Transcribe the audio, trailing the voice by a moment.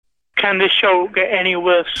Can this show get any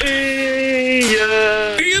worse?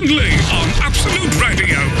 Ian Lee on Absolute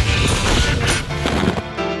Radio.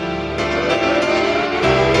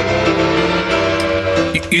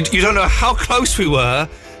 You don't know how close we were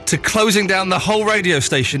to closing down the whole radio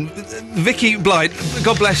station. Vicky Blight,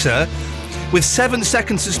 God bless her, with 7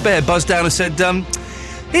 seconds to spare, buzzed down and said,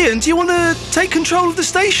 Ian, do you want to take control of the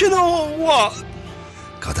station or what?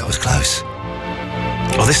 God, that was close.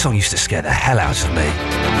 Oh, this song used to scare the hell out of me.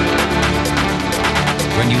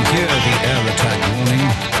 When you hear the air attack warning,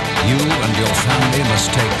 you and your family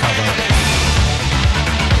must take cover.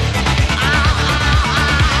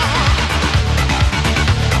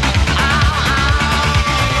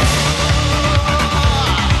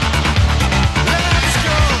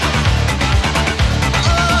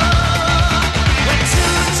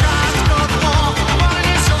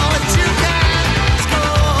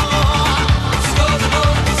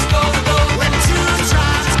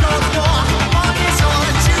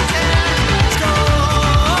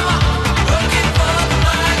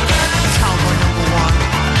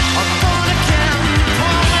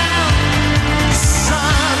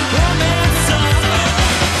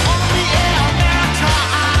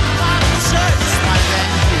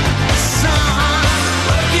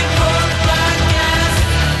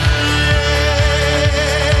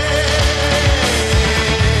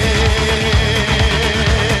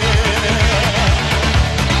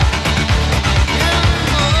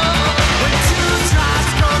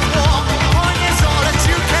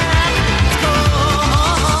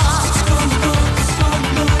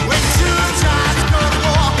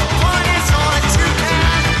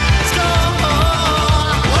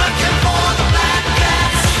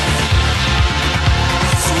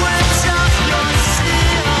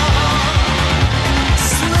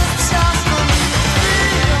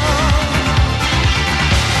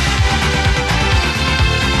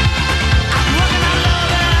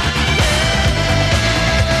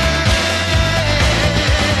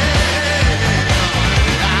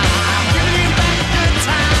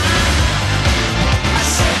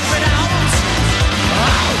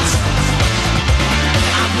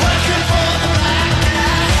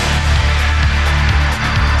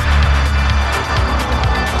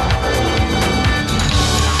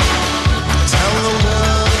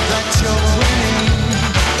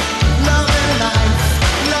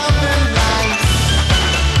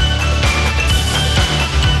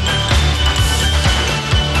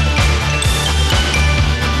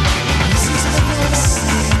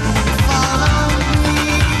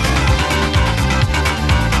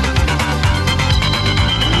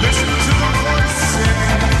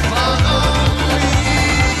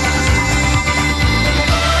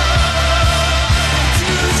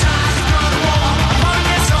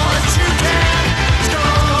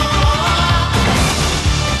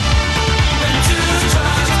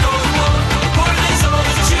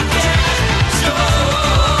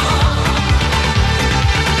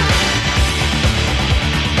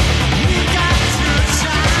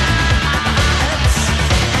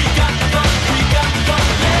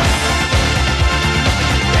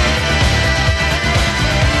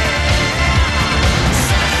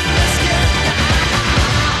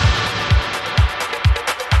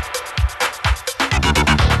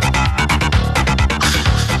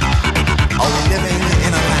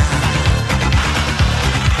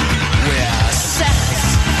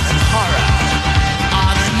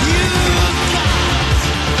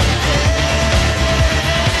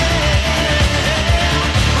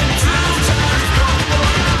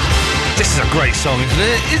 Great song, isn't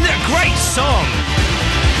it? Isn't it a great song?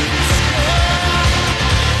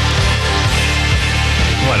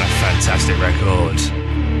 What a fantastic record.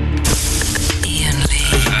 Ian Lee.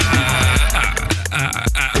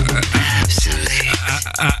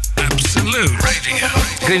 Absolute Radio.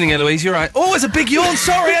 Good evening, Eloise. You're right. Oh, it's a big yawn.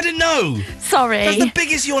 Sorry, I didn't know. Sorry. That's the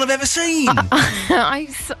biggest yawn I've ever seen.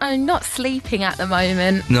 I'm not sleeping at the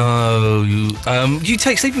moment. No, you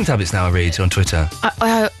take sleeping tablets now, I read on Twitter.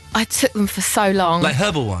 I took them for so long. Like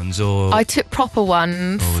herbal ones, or...? I took proper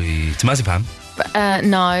ones. Temazepam? But,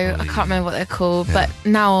 no, I can't remember what they're called. Yeah. But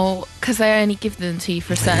now, because they only give them to you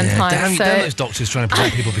for a certain time. Damn those doctors trying to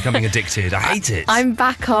prevent people becoming addicted. I hate it. I'm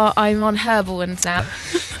back on, I'm on herbal ones now.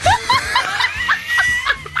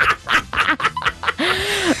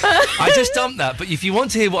 I just dumped that, but if you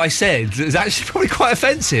want to hear what I said, it's actually probably quite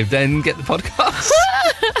offensive, then get the podcast.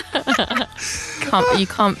 You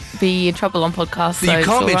can't be in trouble on podcasts. So you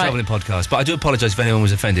can't be in trouble in podcasts, but I do apologise if anyone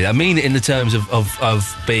was offended. I mean it in the terms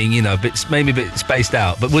of being, maybe a bit spaced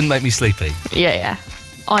out, but wouldn't make me sleepy. Yeah.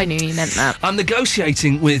 I knew you meant that. I'm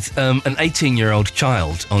negotiating with an 18-year-old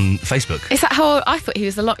child on Facebook. Is that how I thought he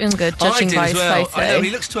was a lot younger, judging I did by as his well. photo? I know, he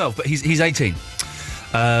looks 12, but he's 18.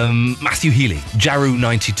 Matthew Healy,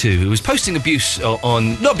 Jaru92, who was posting abuse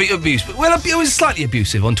on... Not abuse, but, well, it was slightly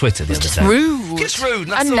abusive on Twitter the other Just day. rude. It's rude.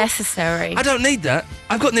 and I thought, Unnecessary. I don't need that.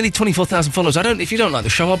 I've got nearly 24,000 followers. If you don't like the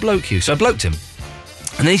show, I'll bloke you. So I bloked him.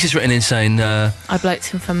 And then he's just written in saying... I bloked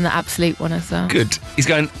him from the Absolute one as well. Good. He's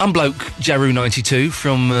going, unbloke Jaru92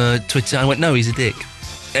 from Twitter. I went, no, he's a dick.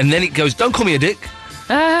 And then it goes, don't call me a dick.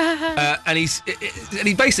 And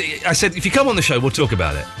he basically, I said, if you come on the show, we'll talk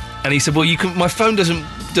about it. And he said, well, my phone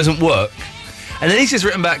doesn't work. And then he's just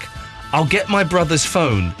written back, I'll get my brother's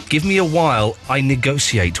phone. Give me a while. I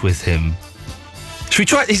negotiate with him. Should we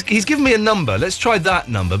try? He's given me a number. Let's try that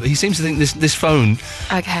number. But he seems to think this phone,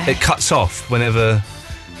 Okay. it cuts off whenever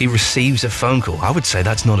he receives a phone call. I would say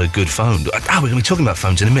that's not a good phone. We're going to be talking about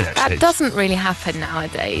phones in a minute. That doesn't really happen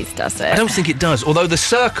nowadays, does it? I don't think it does. Although the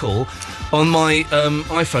circle on my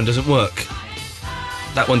iPhone doesn't work.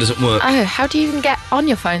 That one doesn't work. Oh, how do you even get on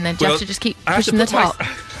your phone then? Do you have to just keep pushing the top? I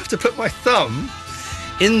have to put my thumb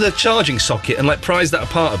in the charging socket and prise that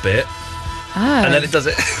apart a bit, Oh. and then it does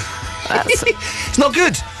it. That's- It's not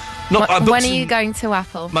good. I booked when are you some- going to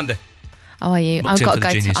Apple? Monday. Oh, are you? Booked I've in got for to the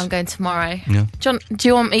go. Genius. I'm going tomorrow. Yeah. John, do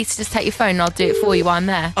you want me to just take your phone and I'll do it for you while I'm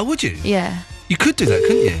there? Oh, would you? Yeah. You could do that,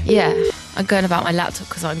 couldn't you? Yeah. I'm going about my laptop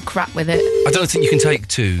because I'm crap with it. I don't think you can take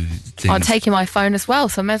two things. I'm taking my phone as well,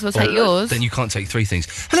 so I may as well take yours. Then you can't take three things.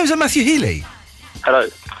 Hello, is that Matthew Healy? Hello.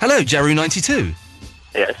 Hello, Jaru92.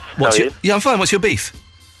 Yes. What's How are your? you? Yeah, I'm fine. What's your beef?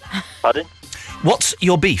 Pardon? What's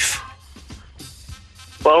your beef?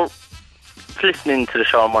 Well, listening to the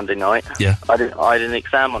show on Monday night. Yeah. I had an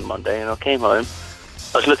exam on Monday, and I came home.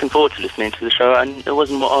 I was looking forward to listening to the show, and it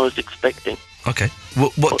wasn't what I was expecting. Okay.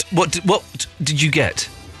 What did you get?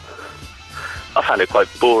 I found it quite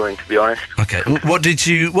boring, to be honest. Okay.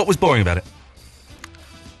 What was boring about it?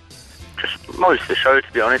 Just most of the show,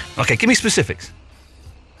 to be honest. Okay, give me specifics.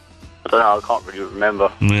 I don't know. I can't really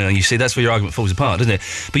remember. Yeah, you see, that's where your argument falls apart, doesn't it?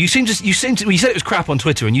 But you said it was crap on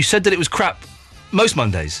Twitter, and you said that it was crap most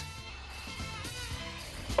Mondays.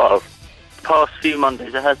 Well, past few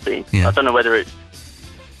Mondays it has been. Yeah. I don't know whether it's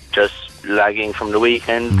just lagging from the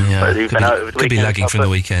weekend. Yeah, whether you've been out over the could be weekend lagging and from stuff, the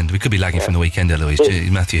but weekend. We could be lagging Yeah. from the weekend, Eloise.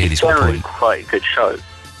 Matthew Healy's It's got a generally point. quite a good show.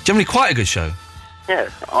 Generally quite a good show. Yeah,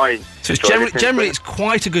 So it's generally it's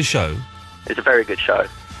quite a good show, it's a very good show.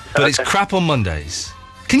 but it's crap on Mondays.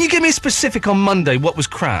 Can you give me a specific on Monday? What was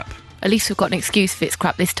crap? At least we've got an excuse if it's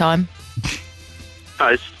crap this time.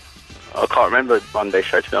 No, I can't remember Monday's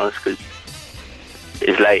show, to be honest, because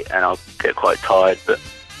it's late and I'll get quite tired, but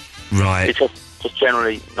Right. it's just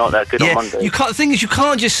generally not that good on Monday. You can't. The thing is, you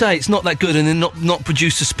can't just say it's not that good and then not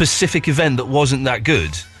produce a specific event that wasn't that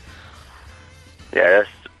good. Yeah, that's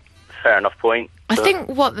a fair enough point. I but think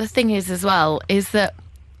what the thing is as well is that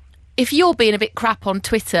if you're being a bit crap on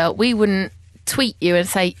Twitter, we wouldn't tweet you and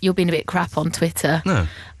say you're being a bit crap on Twitter. No.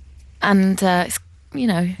 And it's,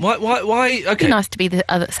 Why? it'd Okay. be nice to be the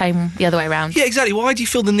other way around. Yeah, exactly. Why do you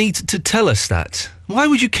feel the need to tell us that? Why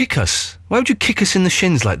would you kick us? Why would you kick us in the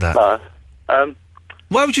shins like that?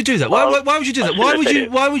 Why would you do that? well, why would you do that? I Why shouldn't would have you? said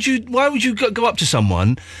it. Why would you go up to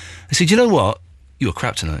someone and say, "Do you know what? You were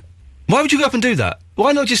crap tonight." Why would you go up and do that?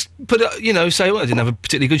 Why not just say, "Well, I didn't have a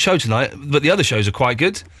particularly good show tonight, but the other shows are quite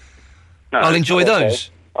good. no, I'll enjoy okay. those."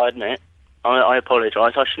 I admit. I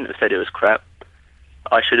apologise. I shouldn't have said it was crap.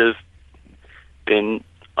 I should have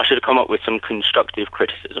come up with some constructive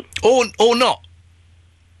criticism. Or not,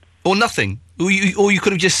 or nothing. Or you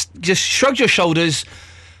could have just shrugged your shoulders,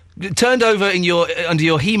 turned over under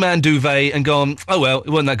your He-Man duvet, and gone, "Oh well, it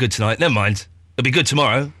wasn't that good tonight. Never mind. It'll be good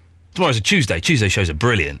tomorrow. Tomorrow's a Tuesday. Tuesday shows are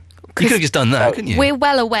brilliant." You could have just done that, couldn't you? We're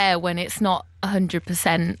well aware when it's not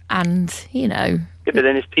 100%, and Yeah, but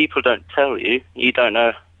then if people don't tell you, you don't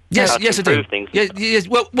know. Yes, how to yes, I do. improve things. Yes.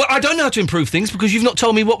 Well, I don't know how to improve things because you've not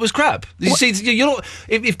told me what was crap. You see, you're not.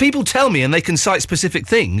 If people tell me and they can cite specific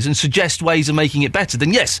things and suggest ways of making it better,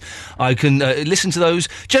 then yes, I can listen to those.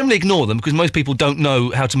 Generally, ignore them because most people don't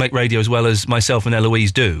know how to make radio as well as myself and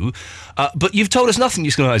Eloise do. But you've told us nothing. You're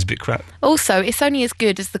just going to know it's a bit crap. also, it's only as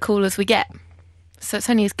good as the callers we get. So it's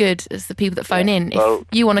only as good as the people that phone in. well-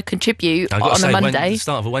 If you want to contribute I've got to on say, a Monday, the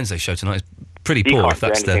start of a Wednesday show tonight is pretty You poor. can't If do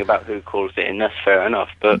that's anything about who calls it in, that's fair enough.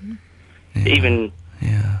 But even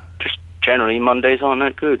just generally, Mondays aren't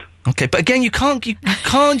that good. Okay, but again, you can't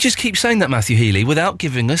just keep saying that, Matthew Healy, without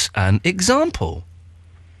giving us an example.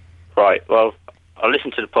 Right, well, I'll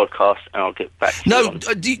listen to the podcast and I'll get back to you. on-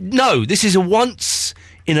 No, this is a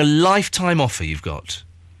once-in-a-lifetime offer you've got.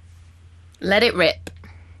 let it rip.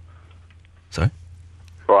 Sorry?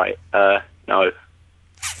 Right, no.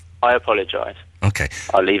 I apologise. Okay.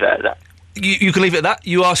 I'll leave it at that. You can leave it at that.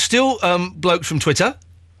 You are still bloke from Twitter.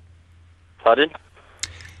 Pardon?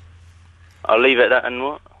 I'll leave it at that and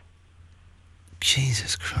what?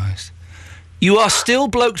 Jesus Christ. You are still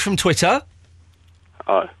bloke from Twitter.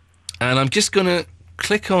 Oh. And I'm just going to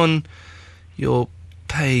click on your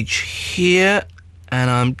page here, and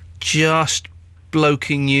I'm just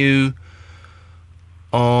bloking you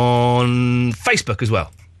on Facebook as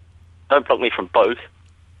well. Don't block me from both.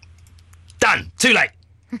 Done. Too late.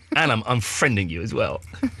 And I'm unfriending you as well.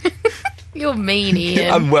 You're mean,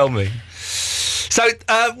 Ian. I'm well mean. So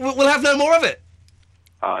we'll have no more of it.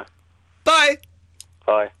 Oh. Bye.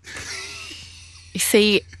 Bye. You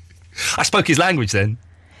see, I spoke his language then.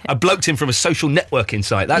 I bloked him from a social networking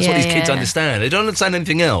site. That's what these kids Yeah. understand. They don't understand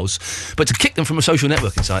anything else. But to kick them from a social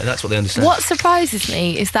networking site, that's what they understand. what surprises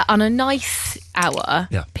me is that on a nice hour,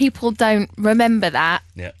 Yeah. people don't remember that.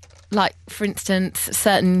 Yeah. Like, for instance, a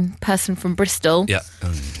certain person from Bristol, Yeah.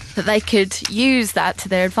 that they could use that to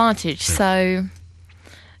their advantage. So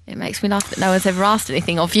it makes me laugh that no one's ever asked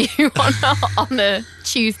anything of you on a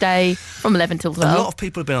Tuesday from 11 till 12. A lot of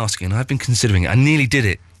people have been asking, I've been considering it. I nearly did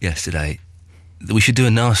it yesterday, that we should do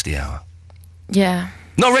a nasty hour. Yeah.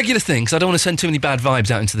 Not a regular thing, because I don't want to send too many bad vibes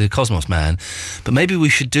out into the cosmos, man. But maybe we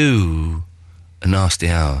should do a nasty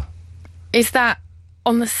hour. Is that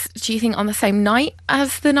do you think on the same night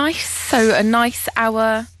as the nice? So a nice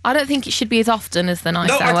hour. I don't think it should be as often as the nice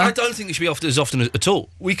No, hour. I don't think it should be as often at all.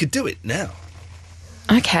 We could do it now.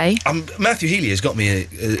 Okay. Matthew Healy has got me a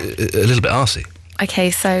little bit arsey. Okay,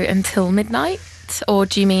 so until midnight? Or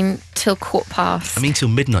do you mean till 15:15? I mean till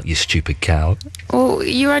midnight, you stupid cow. Well,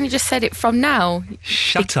 you only just said it from now.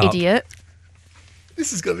 Shut big up. idiot.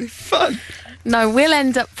 This is going to be fun. No, we'll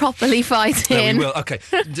end up properly fighting. No, we will. Okay.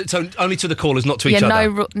 So only to the callers, not to each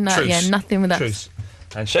other. Truce. Yeah, nothing with us. Truce.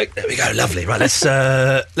 Handshake. There we go. Lovely. Right, let's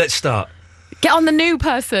start. Get on the new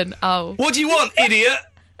person. Oh. What do you want, idiot?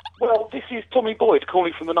 Well, this is Tommy Boyd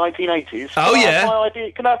calling from the 1980s. Oh, yeah?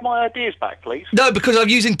 Can I have my ideas back, please? No, because I'm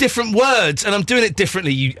using different words and I'm doing it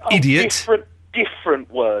differently, you idiot. Different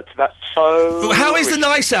words. That's so... How is the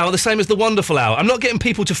nice hour the same as the wonderful hour? I'm not getting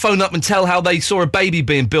people to phone up and tell how they saw a baby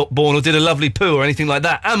being born or did a lovely poo or anything like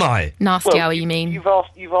that, am I? Nasty hour, you mean? You've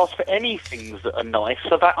asked for any things that are nice,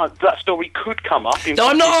 so that story could come up. No,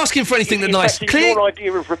 I'm not asking for anything that's nice. Your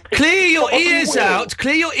idea of Clear your ears out.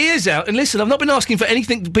 Clear your ears out and listen. I've not been asking for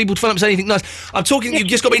anything. People to phone up and say anything nice. I'm talking. You've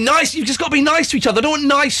just got to be nice. You've just got to be nice to each other. I don't want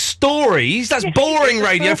nice stories. That's boring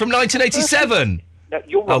radio from 1987. No,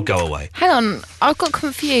 you're wrong. Oh, go away. Hang on, I got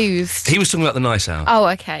confused. He was talking about the nice hour. Oh,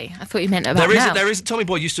 okay. I thought you meant about now. There is. Tommy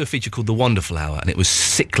Boyd used to have a feature called The Wonderful Hour, and it was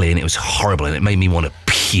sickly and it was horrible and it made me want to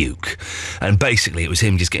puke. And basically, it was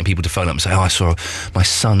him just getting people to phone up and say, "Oh, I saw my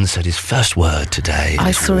son said his first word today.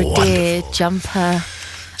 I saw a deer jumper.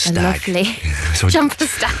 Stag. A lovely jumper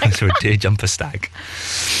stag. I saw a deer jumper stag.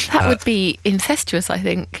 That would be incestuous, I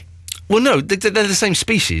think. Well, no, they're the same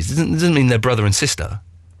species. It doesn't mean they're brother and sister.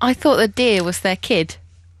 I thought the deer was their kid.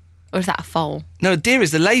 Or is that a foal? No, a deer is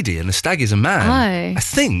the lady and a stag is a man. Oh. I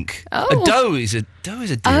think. Oh. A doe is a deer,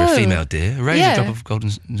 a female deer. A ray is a drop of golden...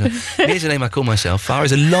 Here's a name I call myself. Far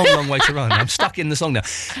is a long, long way to run. I'm stuck in the song now.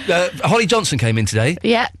 Holly Johnson came in today.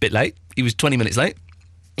 Yeah. Bit late. He was 20 minutes late.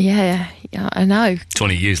 Yeah, I know.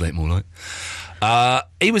 20 years late, more like.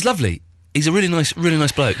 He was lovely. He's a really nice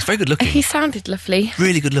bloke. He's very good looking. He sounded lovely.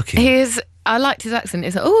 Really good looking. I liked his accent.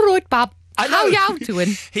 He's like, all right, Bob. I How know. you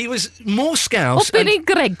doing? He was more Scouse. Up in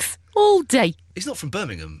Greg's all day. He's not from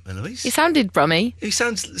Birmingham, Eloise. He sounded Brummy. He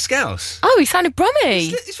sounds Scouse. Oh, he sounded Brummy.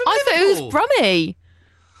 He's from I thought it was Liverpool. Brummy.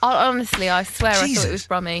 Honestly, I swear I thought Jesus. it was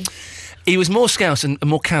Brummy. He was more Scouse and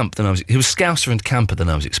more camp than I was... He was Scouser and camper than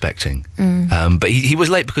I was expecting. But he was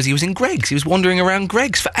late because he was in Greg's. He was wandering around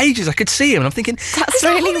Greg's for ages. I could see him and I'm thinking... That's "Is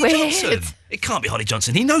that really Holly weird." Johnson?" It can't be Holly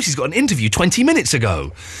Johnson. He knows he's got an interview 20 minutes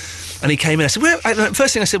ago. And he came in. I said,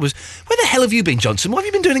 first thing I said was, "Where the hell have you been, Johnson? What have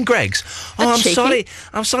you been doing in Greg's?" "Oh, That's I'm cheeky. sorry.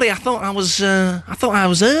 I'm sorry. I thought I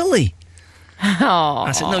was early." Oh,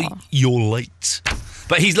 I said, "No, you're late."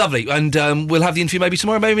 But he's lovely, and we'll have the interview maybe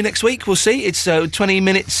tomorrow, maybe next week. We'll see. It's 20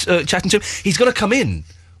 minutes chatting to him. He's going to come in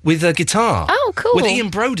with a guitar. Oh, cool. With Ian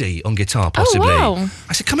Brody on guitar, possibly. wow.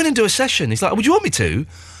 I said, "Come in and do a session." He's like, "Would you want me to?"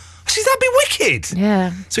 I said, "That'd be wicked."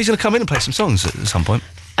 Yeah. So he's going to come in and play some songs at some point.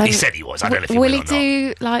 He said he was. I don't know if he will will he or not.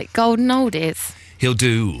 do like golden oldies? He'll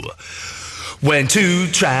do "When Two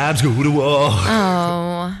Tribes Go to War."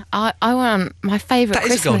 Oh, I want my favourite That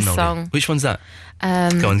is a golden Christmas oldie. song. Which one's that?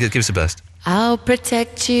 Go on, give us a burst. I'll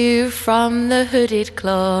protect you from the hooded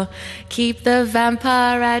claw. Keep the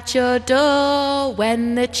vampire at your door.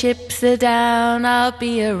 When the chips are down, I'll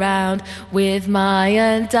be around with my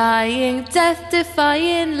undying,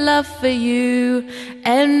 death-defying love for you.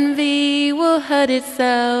 Envy will hurt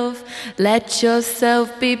itself. Let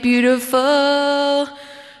yourself be beautiful.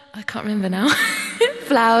 I can't remember now.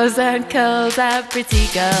 Flowers and curls and pretty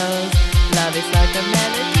girls. Love is like a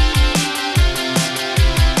melody.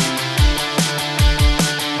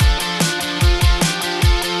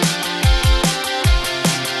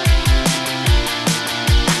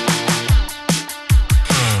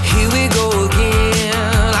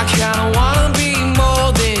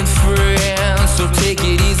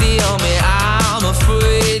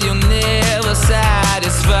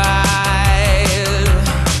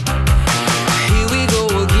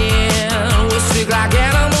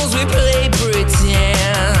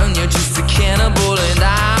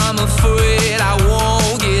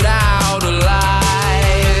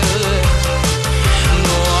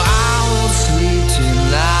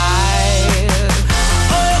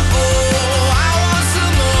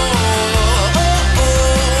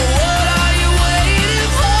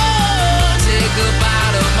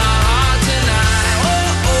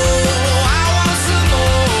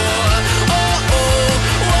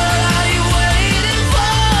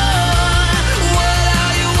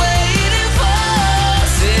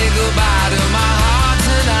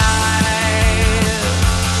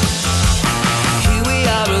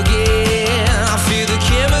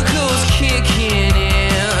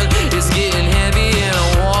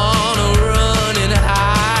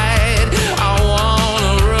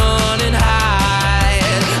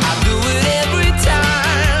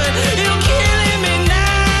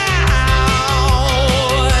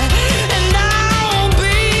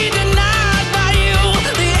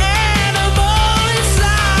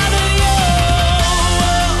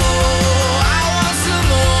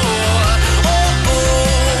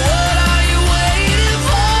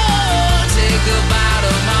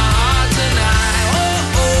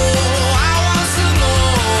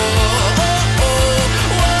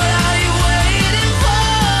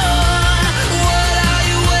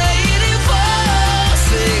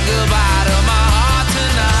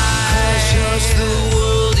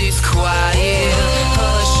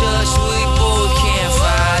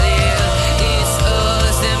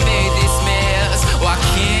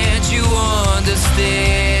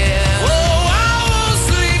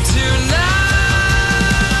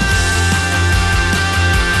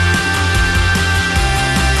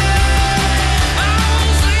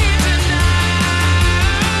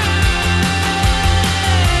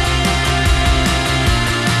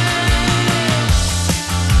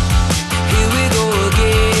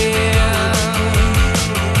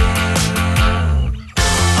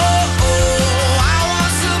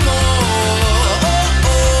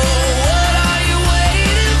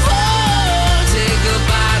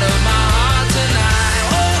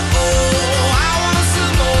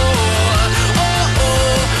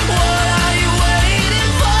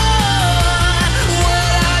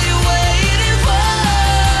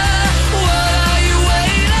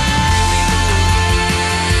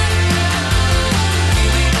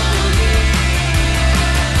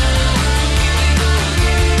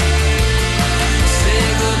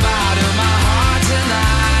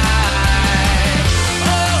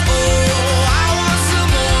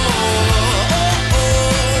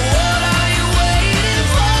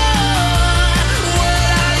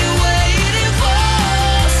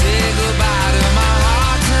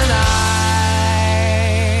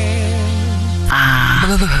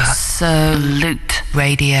 Absolute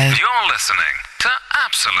Radio. You're listening to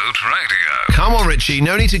Absolute Radio. Come on, Richie,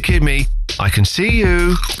 no need to kid me. I can see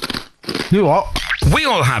you. You what? We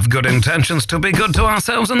all have good intentions to be good to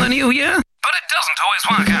ourselves in the new year, but it doesn't always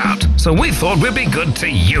work out. So we thought we'd be good to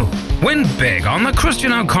you. Win big on the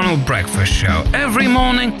Christian O'Connell Breakfast Show every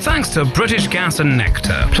morning thanks to British Gas and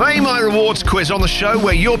Nectar. Play my rewards quiz on the show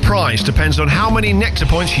where your prize depends on how many Nectar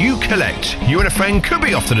points you collect. You and a friend could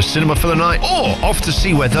be off to the cinema for the night or off to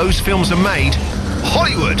see where those films are made.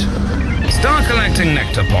 Hollywood. Start collecting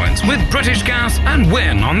Nectar points with British Gas and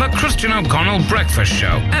win on the Christian O'Connell Breakfast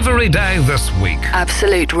Show every day this week.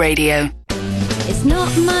 Absolute Radio. It's not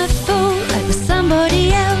my fault, it was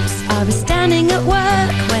somebody else. I was standing at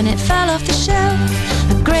work when it fell off the shelf.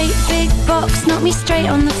 A great big box knocked me straight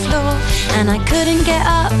on the floor, and I couldn't get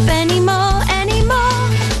up anymore.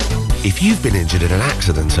 If you've been injured in an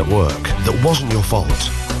accident at work that wasn't your fault,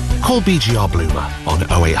 Call BGR Bloomer on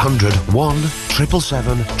 0800 1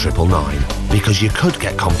 777 999 because you could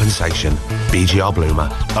get compensation. BGR Bloomer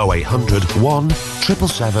 0800 1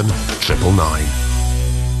 777 999.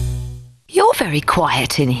 You're very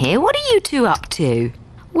quiet in here. What are you two up to?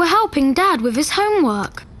 We're helping Dad with his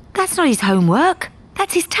homework. That's not his homework.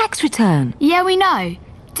 That's his tax return. Yeah, we know.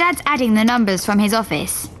 Dad's adding the numbers from his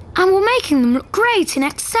office. And we're making them look great in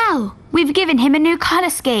Excel. We've given him a new colour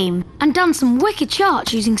scheme. And done some wicked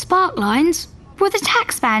charts using spark lines. Will the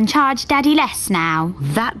tax man charge Daddy less now?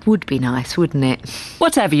 That would be nice, wouldn't it?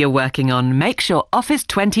 Whatever you're working on, make sure Office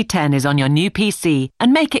 2010 is on your new PC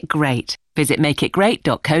and make it great. Visit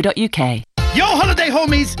makeitgreat.co.uk. Yo, holiday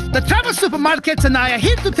homies! The Travel Supermarkets and I are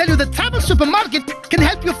here to tell you that Travel Supermarket can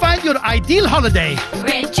help you find your ideal holiday.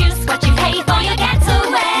 Reduce what you pay for your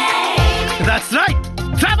getaway. That's right!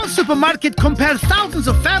 Travel Supermarket compares thousands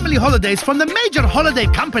of family holidays from the major holiday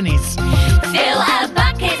companies. Fill a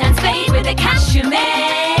bucket and spade with the cash you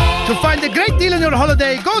made. To find a great deal on your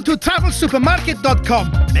holiday, go to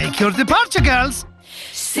travelsupermarket.com. Make your departure, girls!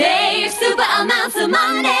 Save super amounts of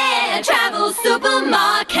money. Travel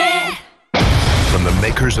Supermarket. From the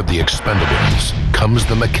makers of the Expendables comes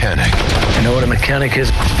the mechanic. You know what a mechanic is?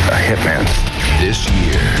 A hitman. This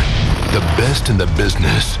year, the best in the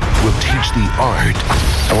business will teach the art.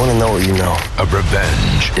 I want to know what you know. Of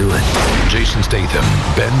revenge. Do it. Jason Statham,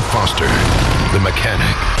 Ben Foster, the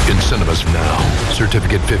mechanic. In cinemas now.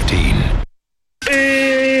 Certificate 15.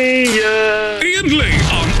 Ian Lee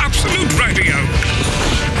on Absolute Radio.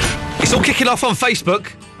 It's all kicking off on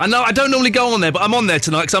Facebook. I know I don't normally go on there, but I'm on there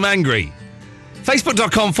tonight because I'm angry.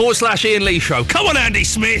 Facebook.com/Ian Lee Show. Come on, Andy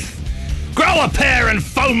Smith. Grow a pair and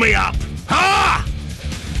phone me up. Ha!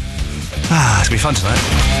 It's going to be fun tonight.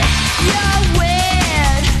 You're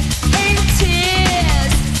weird in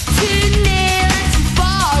tears, too near and too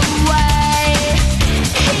far away.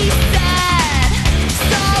 He said,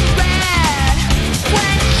 so red,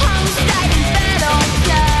 went home, stayed in bed all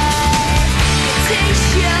day.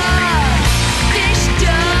 T-shirt, dished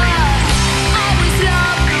up, always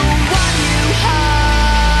love the one you heard.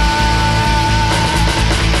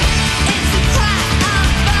 It's a crack,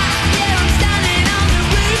 I'm back, yeah, I'm standing on the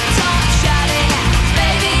rooftop.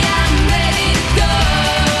 Baby, I'm ready to go.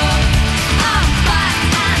 I'm back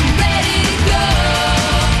and ready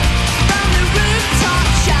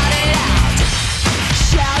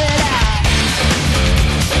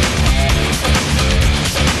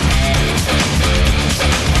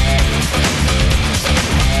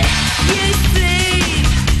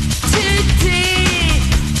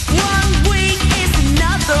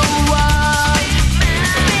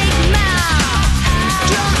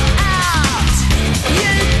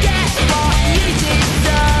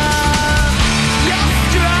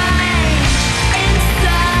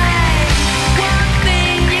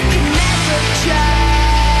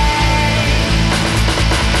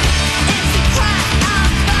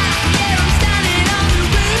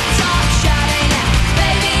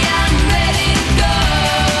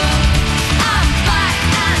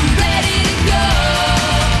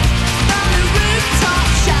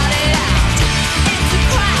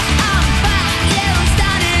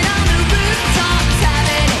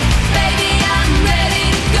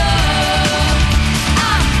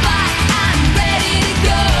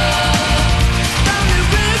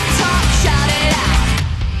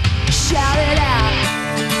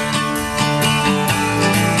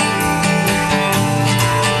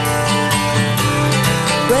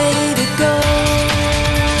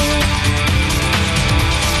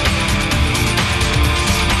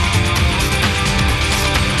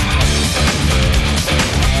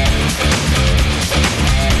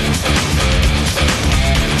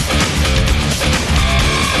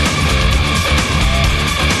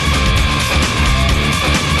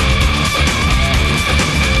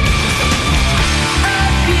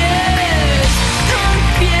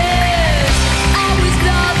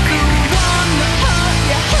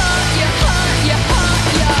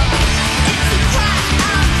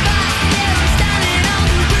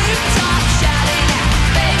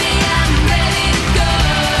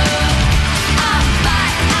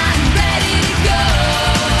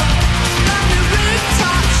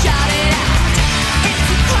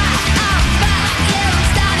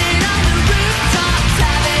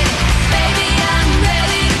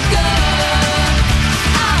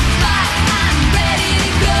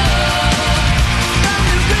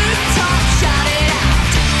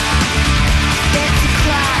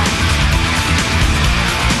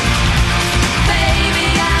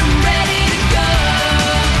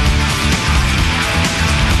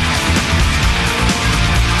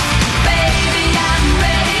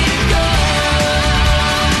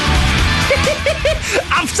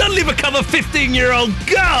suddenly become a 15-year-old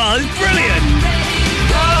girl. It's brilliant.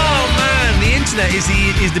 Oh, man. The internet is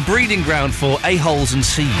the breeding ground for a-holes and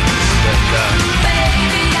seeds.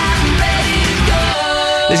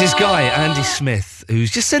 There's this guy, Andy Smith, who's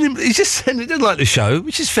just sending, he doesn't like the show,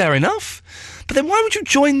 which is fair enough. But then why would you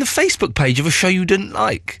join the Facebook page of a show you didn't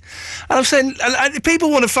like? And I'm saying, and if people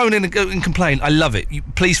want to phone in and complain, I love it.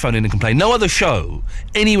 Please phone in and complain. No other show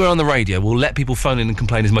anywhere on the radio will let people phone in and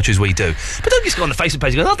complain as much as we do. But don't just go on the Facebook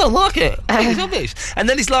page and go, I don't like it. It's obvious. And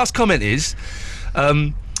then his last comment is,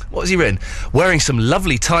 what has he written? Wearing some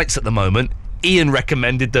lovely tights at the moment. Ian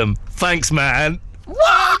recommended them. Thanks, man.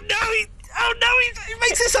 What? Oh, no, he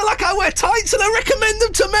makes it sound like I wear tights and I recommend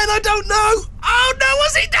them to men I don't know. Oh, no,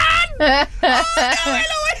 what's he done? Oh, no,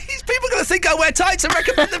 Eloise. People are going to think I wear tights and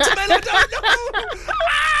recommend them to men I don't know.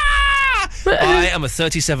 I am a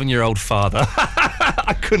 37-year-old father.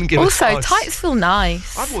 I couldn't give a Also, toss. tights feel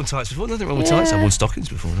nice. I've worn tights before. Nothing wrong with tights. I've worn stockings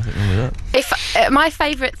before. Nothing wrong with that. If my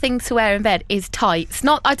favourite thing to wear in bed is tights.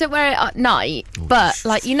 I don't wear it at night, but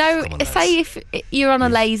like say if you're on a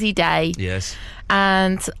lazy day. Yes.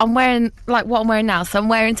 And I'm wearing, like, what I'm wearing now. So I'm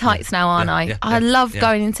wearing tights now, aren't I? I love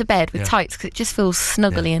going into bed with tights because it just feels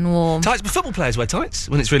snuggly and warm. Tights, but football players wear tights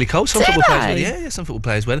when it's really cold. Some football players wear, some football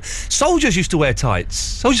players wear them. Soldiers used to wear tights.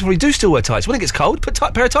 Soldiers probably do still wear tights. When it gets cold, put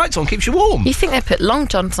a pair of tights on, keeps you warm. You think they put long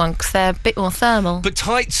johns on because they're a bit more thermal. But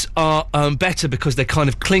tights are better because they're kind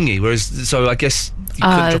of clingy, so I guess you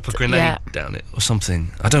could drop a grenade down it or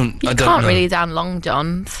something. I don't know. You can't really down long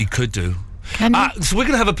johns. You could do. So we're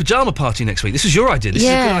going to have a pyjama party next week. This is your idea. This is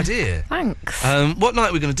a good idea. Thanks. What night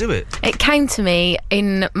are we going to do it? It came to me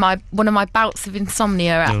in one of my bouts of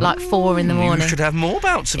insomnia at like 4 in the morning. You should have more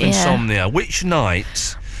bouts of insomnia. Which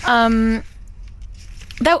night? Well,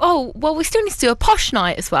 we still need to do a posh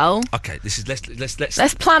night as well. Okay, let's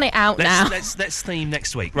plan it out now. Let's theme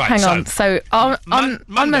next week. Right. Hang on. So on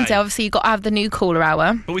Monday, obviously you've got to have the new caller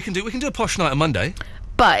hour. But we can do a posh night on Monday.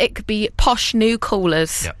 But it could be posh new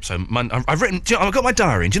callers. Yeah, so I've written... I've got my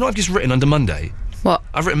diary. Do you know what I've just written under Monday? What?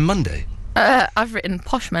 I've written Monday. I've written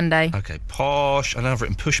posh Monday. Okay, posh... And I've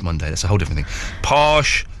written push Monday. That's a whole different thing.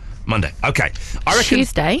 Posh Monday. Okay. I reckon...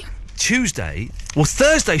 Tuesday? Well,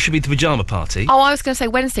 Thursday should be the pyjama party. Oh, I was going to say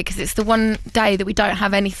Wednesday because it's the one day that we don't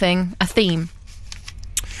have anything, a theme.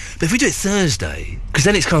 But if we do it Thursday, because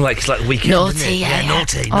then it's kind of like the weekend, naughty, isn't it? yeah.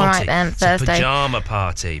 Naughty. All right then, Thursday. Pyjama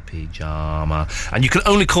party, pyjama. And you can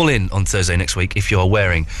only call in on Thursday next week if you're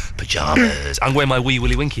wearing pyjamas. I'm wearing my wee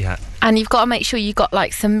Willy Winky hat. And you've got to make sure you got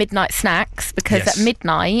like some midnight snacks because at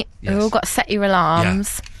midnight we've all got to set your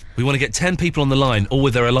alarms. Yeah. We want to get 10 people on the line, all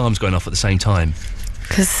with their alarms going off at the same time.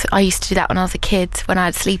 Because I used to do that when I was a kid, when I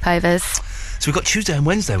had sleepovers. So we've got Tuesday and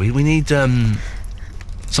Wednesday. We need some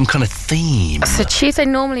kind of theme. So Tuesday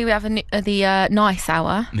normally we have the nice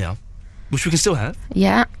hour. Yeah, which we can still have.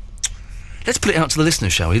 Yeah. Let's put it out to the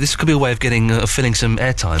listeners, shall we? This could be a way of getting filling some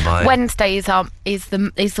airtime by. Wednesday is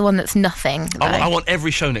the one that's nothing. I want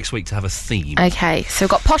every show next week to have a theme. Okay, so we've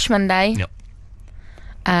got Posh Monday.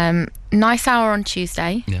 Yep. Nice hour on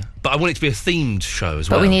Tuesday. Yeah, but I want it to be a themed show as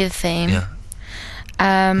well. But we need a theme. Yeah.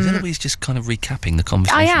 Is Eloise just kind of recapping the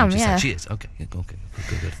conversation? I am, yeah. She is. Okay, yeah, okay,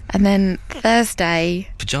 good. And then Thursday...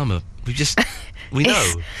 Pyjama. We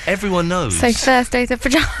know. Everyone knows. So Thursday's a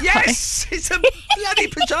pyjama party. Yes! It's a bloody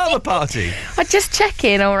pyjama party. I just check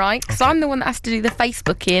in, all right? Because I'm the one that has to do the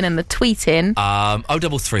Facebooking and the tweeting.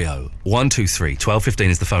 0330 123 1215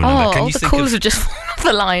 is the phone number. Can you the calls have just fallen off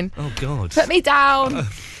the line. Oh, God. Put me down.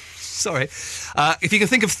 Sorry. If you can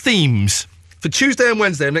think of themes... For Tuesday and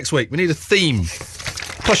Wednesday of next week, we need a theme.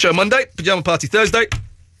 Posh show Monday, pyjama party Thursday.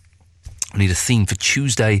 We need a theme for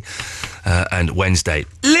Tuesday and Wednesday.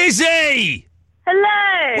 Lizzie!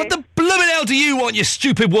 Hello! What the blooming hell do you want, you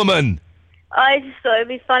stupid woman? I just thought it'd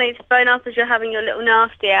be funny to phone up as you're having your little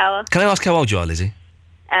nasty hour. Can I ask how old you are, Lizzie?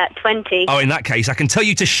 20. Oh, in that case, I can tell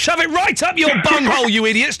you to shove it right up your bunghole, you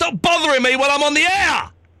idiot! Stop bothering me while I'm on the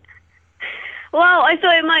air! Well, I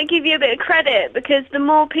thought it might give you a bit of credit because the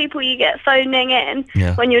more people you get phoning in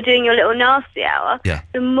when you're doing your little nasty hour,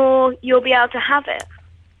 the more you'll be able to have it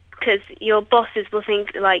because your bosses will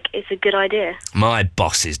think, like, it's a good idea. My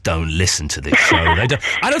bosses don't listen to this show. I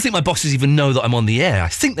don't think my bosses even know that I'm on the air. I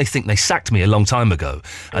think they sacked me a long time ago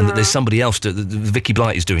and that there's somebody else, Vicky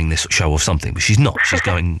Blight is doing this show or something, but she's not. She's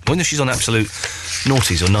going, she's on Absolute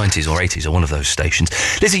Noughties or 90s or 80s or one of those stations.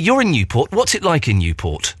 Lizzie, you're in Newport. What's it like in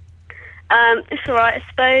Newport? It's all right, I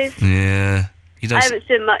suppose. Yeah. I haven't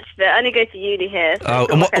seen much of it. I only go to uni here. So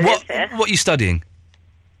and what are you studying?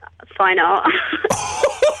 Fine art.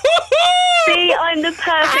 See, I'm the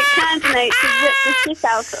perfect candidate to rip the shit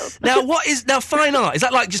out of. Now, fine art? Is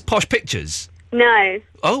that like just posh pictures? No.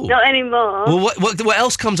 Oh. Not anymore. Well, what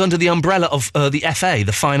else comes under the umbrella of the FA,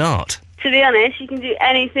 the fine art? To be honest, you can do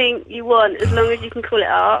anything you want as long as you can call it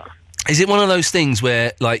art. Is it one of those things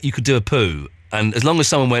where, like, you could do a poo, and as long as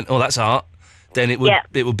someone went, "Oh, that's art," then it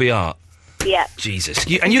would be art? Yeah. Jesus.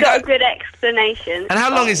 You've got a good explanation. And how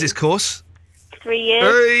long is this course? 3 years.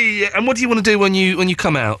 Hey, and what do you want to do when you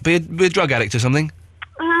come out? Be a drug addict or something?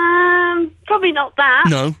 Probably not that.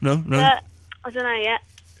 No. But I don't know yet.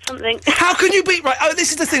 Something. How can you be... Right, this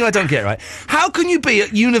is the thing I don't get, right? How can you be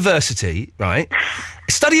at university, right,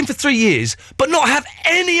 studying for 3 years, but not have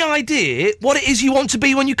any idea what it is you want to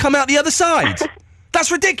be when you come out the other side?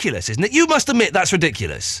 That's ridiculous, isn't it? You must admit that's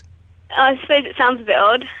ridiculous. I suppose it sounds a bit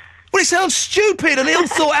odd. Well, it sounds stupid and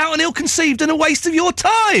ill-thought out and ill-conceived and a waste of your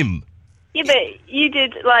time. Yeah, but you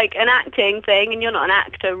did, like, an acting thing, and you're not an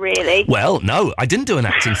actor, really. Well, no, I didn't do an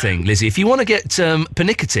acting thing, Lizzie. If you want to get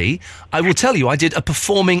pernickety, I will tell you I did a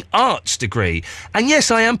performing arts degree. And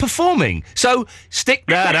yes, I am performing. So, stick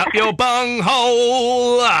that up your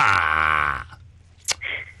bunghole. Ah.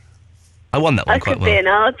 I won that one quite well. I could be an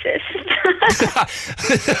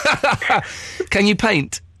artist. Can you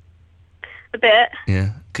paint? A bit.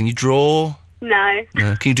 Yeah. Can you draw? No.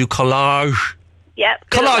 Can you do collage? Yep.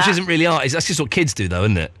 Collage isn't really art. That's just what kids do, though,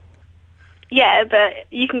 isn't it? Yeah, but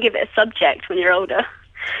you can give it a subject when you're older.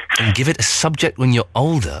 And give it a subject when you're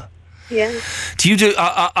older? Yeah. Do you do,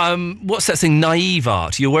 what's that thing, naive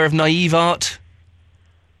art? Are you aware of naive art?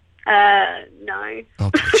 No.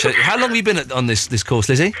 Okay. So how long have you been on this course,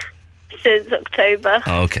 Lizzie? Since October.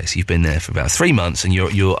 Oh, okay, so you've been there for about 3 months and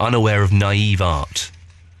you're unaware of naive art.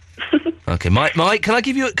 Okay, Mike, can I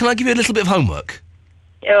give you a little bit of homework?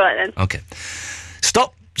 All right, then. Okay.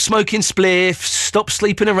 Stop smoking spliffs, stop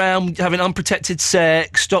sleeping around, having unprotected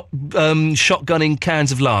sex, stop shotgunning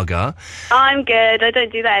cans of lager. I'm good. I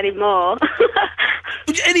don't do that anymore.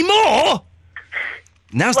 Anymore?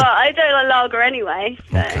 I don't like lager anyway,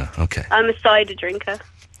 so... Okay. I'm a cider drinker.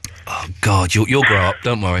 Oh, God, you'll grow up.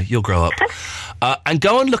 Don't worry, you'll grow up. And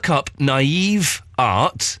go and look up naive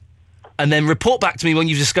art and then report back to me when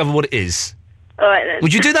you've discovered what it is. All right, then.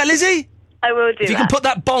 Would you do that, Lizzie? I will do that. If you can put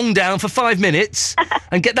that bong down for 5 minutes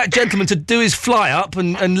and get that gentleman to do his fly-up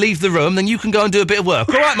and leave the room, then you can go and do a bit of work.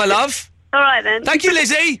 All right, my love? All right, then. Thank you,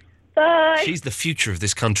 Lizzie. Bye. She's the future of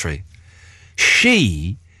this country.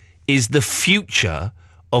 She is the future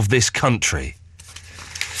of this country.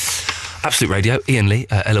 Absolute Radio, Ian Lee,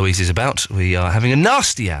 Eloise is about. We are having a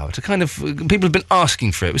nasty hour to kind of... People have been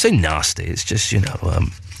asking for it. We say nasty, it's just,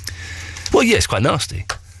 well, yeah, it's quite nasty.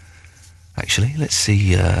 Actually, let's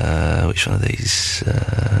see which one of these.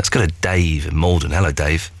 Let's go to Dave in Malden. Hello,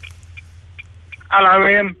 Dave. Hello,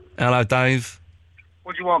 Ian. Hello, Dave.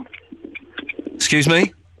 What do you want? Excuse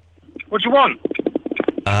me? What do you want?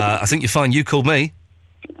 I think you're fine. You called me.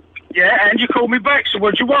 Yeah, and you called me back, so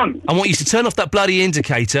what do you want? I want you to turn off that bloody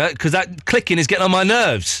indicator, because that clicking is getting on my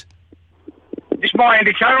nerves. It's my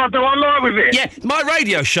indicator, I do what I like with it. Yeah, my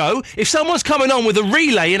radio show, if someone's coming on with a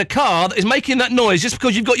relay in a car that is making that noise just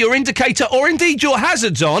because you've got your indicator or indeed your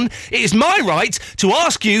hazards on, it is my right to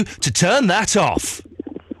ask you to turn that off.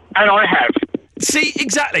 And I have. See,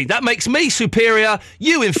 exactly. That makes me superior,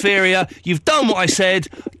 you inferior. You've done what I said.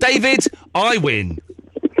 David, I win.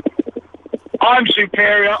 I'm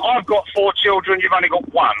superior. I've got 4 children. You've only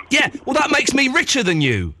got 1. Yeah, well, that makes me richer than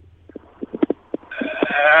you.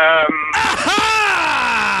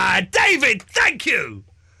 Aha! David, thank you!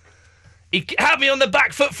 He had me on the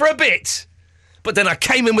back foot for a bit. But then I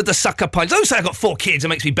came in with the sucker punch. Don't say I've got 4 kids, it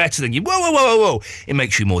makes me better than you. Whoa. It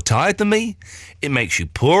makes you more tired than me. It makes you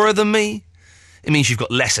poorer than me. It means you've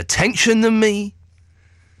got less attention than me.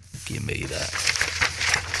 Give me that.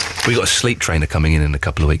 We got a sleep trainer coming in a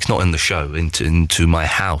couple of weeks, not in the show, into my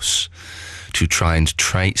house to try and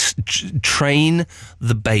train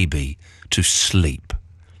the baby to sleep.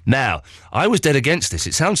 Now, I was dead against this.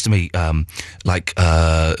 It sounds to me like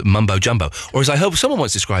mumbo-jumbo, or as I hope someone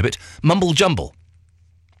once described it, mumble-jumble.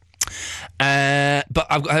 But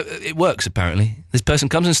it works, apparently. This person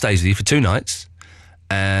comes and stays with you for 2 nights,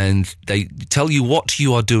 and they tell you what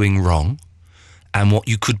you are doing wrong and what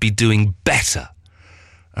you could be doing better.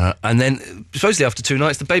 And then, supposedly after 2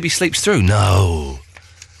 nights, the baby sleeps through. No.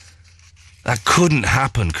 That couldn't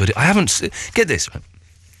happen, could it? Get this, right?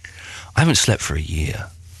 I haven't slept for a year.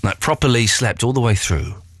 Like, properly slept all the way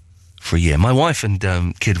through for a year. My wife and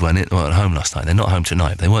kid weren't home last night. They're not home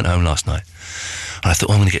tonight. They weren't home last night. And I thought,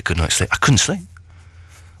 I'm going to get a good night's sleep. I couldn't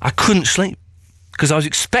sleep. Because I was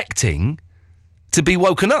expecting to be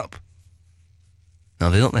woken up. Now,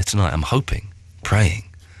 they're not there tonight. I'm hoping, praying,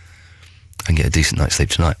 and get a decent night's sleep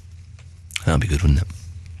tonight. That'd be good, wouldn't it?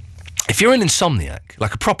 If you're an insomniac,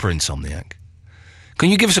 like a proper insomniac, Can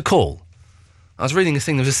you give us a call? I was reading a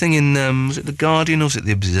thing. There was a thing in, was it The Guardian or was it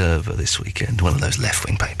The Observer this weekend? One of those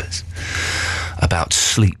left-wing papers. About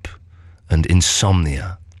sleep and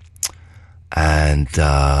insomnia. And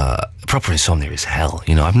proper insomnia is hell.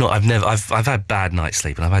 You know, I've had bad night's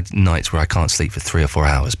sleep, and I've had nights where I can't sleep for 3 or 4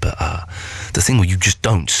 hours, but the thing where you just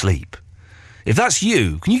don't sleep. If that's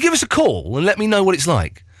you, can you give us a call and let me know what it's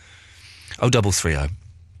like? 0330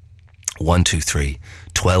 123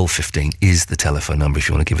 1215 is the telephone number if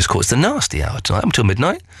you want to give us a call. It's the nasty hour tonight until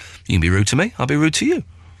midnight. You can be rude to me, I'll be rude to you.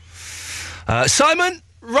 Simon,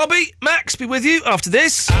 Robbie, Max, be with you after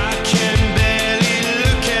this. I can barely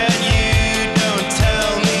look at you. Don't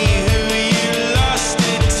tell me who you lost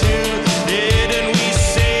it to. Didn't we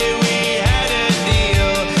say we had a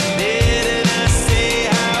deal? Didn't I say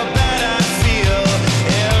how bad I feel?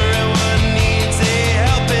 Everyone needs a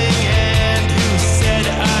helping hand. Who said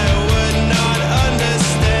I would not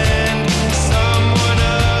understand? Someone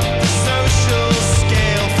up the social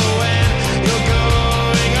scale for when you're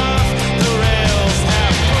going off the rails.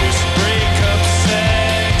 Have post-breakup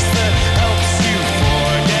sex that helps you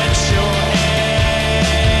forget your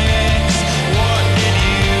ex. What did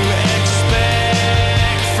you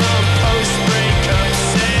expect from post-breakup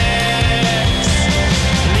sex?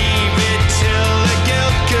 Leave it till the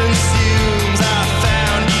guilt consumes. I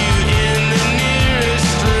found you in the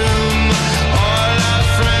nearest room. All our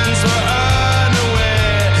friends were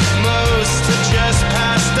unaware. Most had just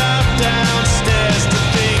passed up downstairs to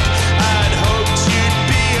think I'd hoped you'd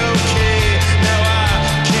be okay. Now I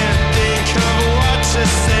can't think of what to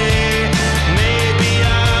say. Maybe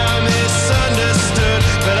I misunderstood,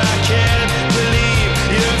 but I can't believe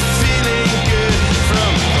you're feeling good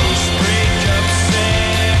from post-breakup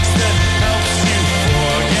sex that helps you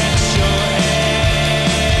forget your ex.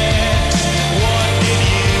 What did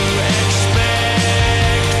you expect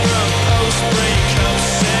from post-breakup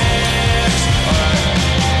sex?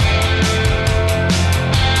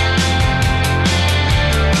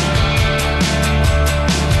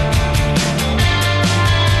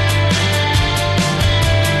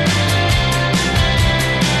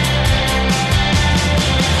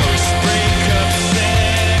 Post-breakup sex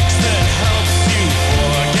that helps you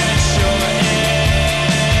forget your ex.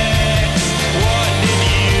 What did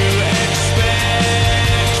you expect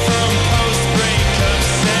from post-breakup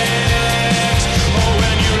sex? Or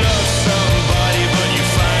when you love somebody but you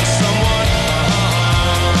find someone,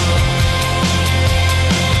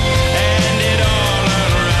 and it all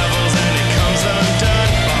unravels and it comes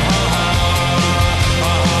undone.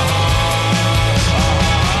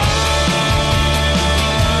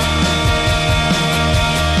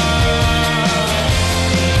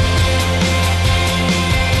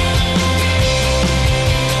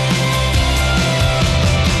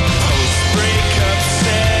 Post-breakup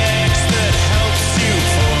sex that helps you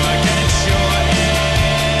forget your ex.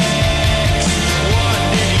 What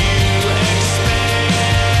did you expect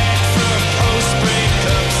from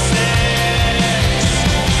post-breakup sex?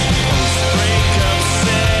 Post-breakup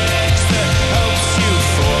sex that helps you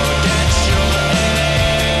forget your ex.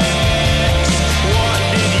 What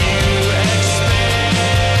did you expect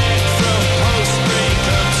from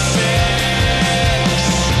post-breakup sex?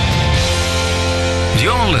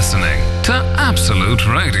 You're listening to Absolute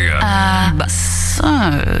Radio.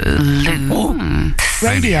 Absolute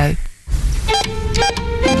Radio.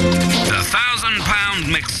 The £1,000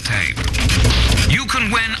 mixtape. You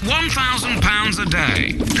can win £1,000 a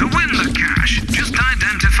day. To win the cash, just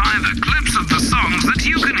identify the clips of the songs that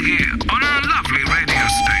you can hear on our lovely radio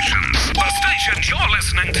stations. The station you're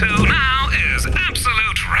listening to now is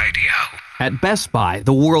Absolute Radio. At Best Buy,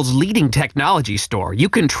 the world's leading technology store, you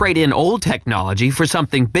can trade in old technology for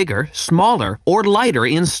something bigger, smaller, or lighter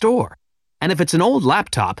in store. And if it's an old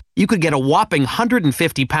laptop, you could get a whopping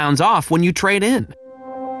 £150 off when you trade in.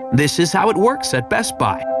 This is how it works at Best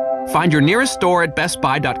Buy. Find your nearest store at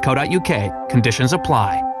bestbuy.co.uk. Conditions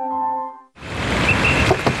apply.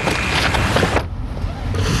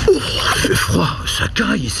 C'est froid, ça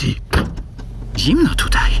caille ici. Zimno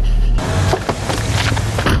tutaj.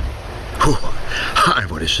 I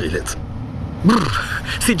vuole scegliere.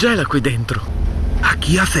 Si gela qui dentro.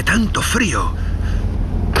 Aquí hace tanto frio.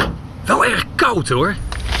 Wel erg koud hoor.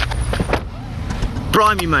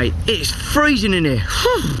 Blimey mate, it's freezing in here.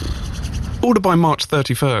 Order by March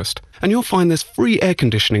 31st, and you'll find there's free air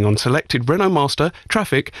conditioning on selected Renault Master,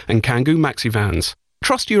 Traffic and Kangoo Maxi vans.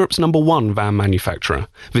 Trust Europe's #1 van manufacturer.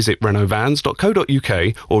 Visit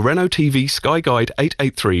renaultvans.co.uk or Renault TV Sky Guide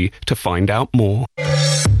 883 to find out more.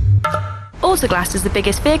 Autoglass is the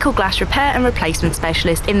biggest vehicle glass repair and replacement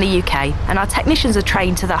specialist in the UK, and our technicians are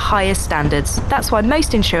trained to the highest standards. That's why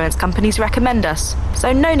most insurance companies recommend us.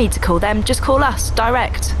 So no need to call them, just call us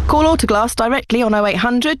direct. Call Autoglass directly on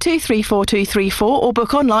 0800 234 234 or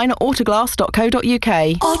book online at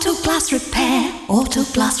autoglass.co.uk. Autoglass repair,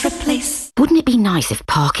 Autoglass replace. Wouldn't it be nice if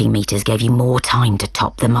parking meters gave you more time to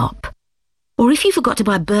top them up? Or if you forgot to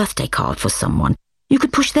buy a birthday card for someone, you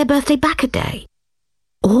could push their birthday back a day.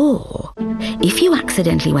 Or if you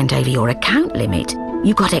accidentally went over your account limit,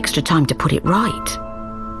 you got extra time to put it right.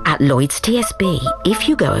 At Lloyds TSB, if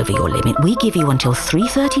you go over your limit, we give you until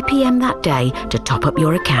 3:30 p.m. that day to top up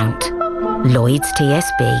your account. Lloyds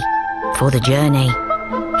TSB. For the journey.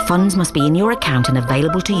 Funds must be in your account and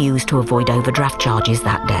available to use to avoid overdraft charges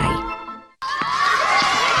that day.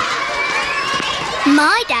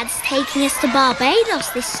 My dad's taking us to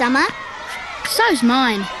Barbados this summer. So's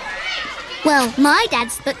mine. Well, my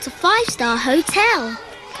dad's booked a 5-star hotel.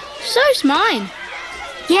 So's mine.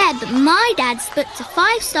 Yeah, but my dad's booked a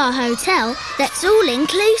 5-star hotel that's all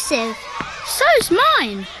inclusive. So's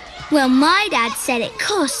mine. Well, my dad said it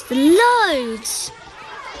cost loads.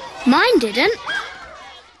 Mine didn't.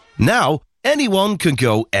 Now, anyone can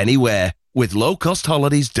go anywhere with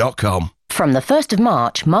lowcostholidays.com. From the 1st of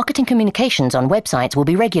March, marketing communications on websites will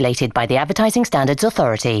be regulated by the Advertising Standards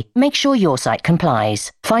Authority. Make sure your site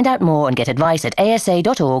complies. Find out more and get advice at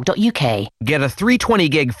asa.org.uk. Get a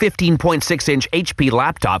 320-gig 15.6-inch HP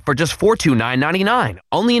laptop for just $429.99,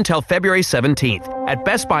 only until February 17th, at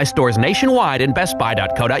Best Buy stores nationwide and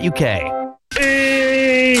bestbuy.co.uk.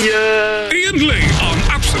 Ian Lee on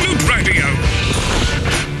Absolute Radio.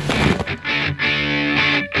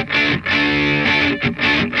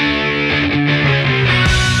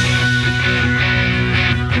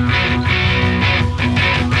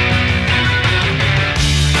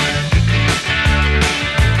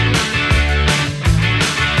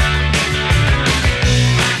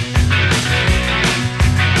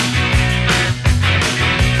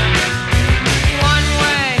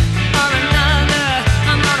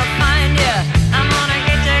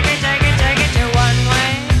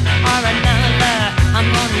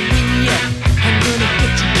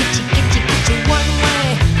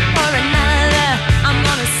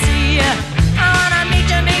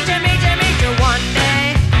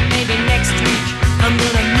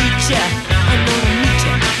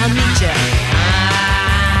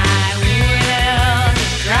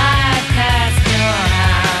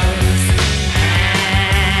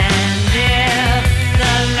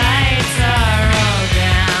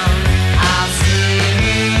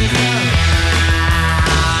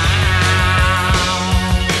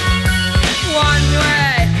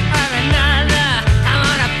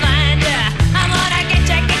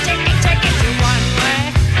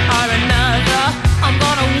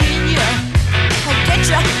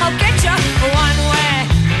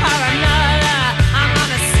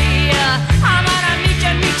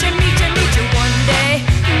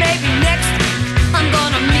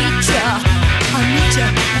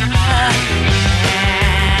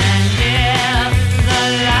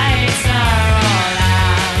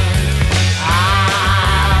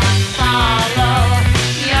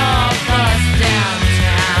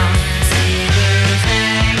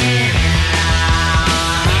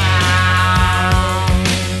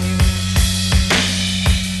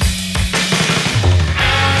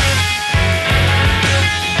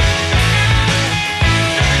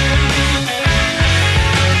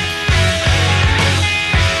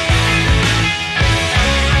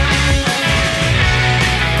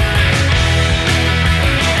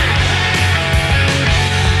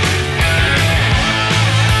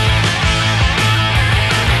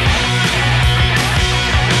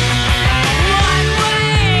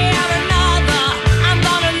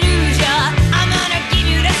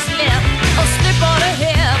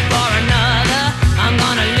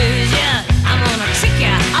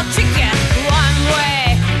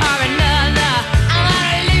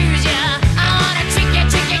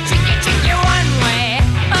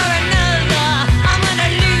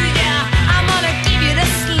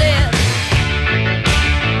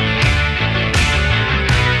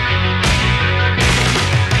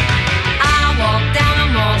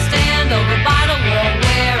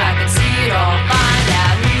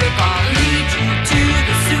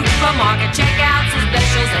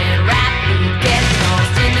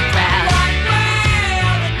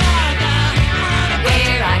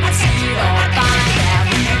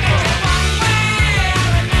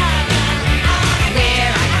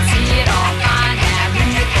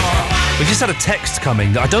 Had a text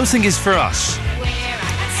coming that I don't think is for us.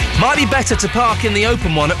 Might be better to park in the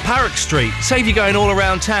open one at Parrock Street. Save you going all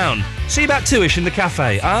around town. See you about 2ish in the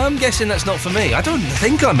cafe. I'm guessing that's not for me. I don't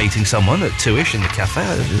think I'm meeting someone at 2ish in the cafe.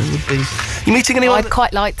 It would be... You meeting anyone? I'd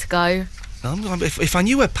quite like to go. If I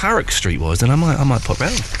knew where Parrock Street was, then I might pop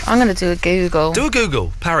round. I'm going to do a Google. Do a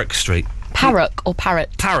Google. Parrock Street. Parrock or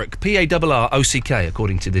Parrot? Parrock, P-A-R-R-O-C-K,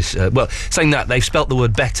 according to this... saying that, they've spelt the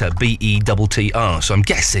word better, B-E-T-T-R, so I'm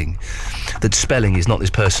guessing that spelling is not this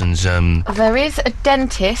person's... There is a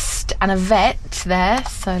dentist and a vet there,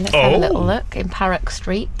 so let's have a little look in Parrock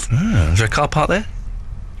Street. Is there a car park there?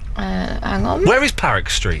 Hang on. Where is Parrock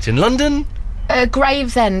Street? In London?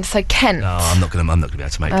 Gravesend, so Kent. No, I'm not going to be able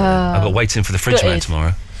to make that. I've got waiting for the fridge man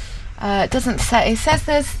tomorrow. It doesn't say. It says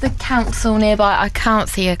there's the council nearby. I can't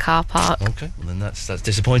see a car park. Okay, well then that's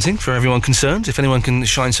disappointing for everyone concerned. If anyone can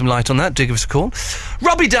shine some light on that, do give us a call.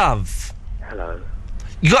 Robbie Dove. Hello.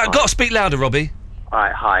 You got to speak louder, Robbie.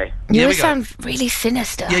 Alright, hi. You sound really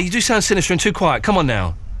sinister. Yeah, you do sound sinister and too quiet. Come on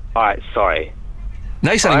now. Alright, sorry.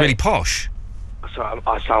 Now you're sounding really posh. Sorry,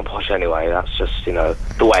 I sound posh anyway. That's just, the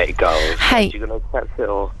way it goes. Hey. You going to accept it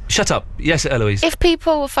or... Shut up. Yes, Eloise. If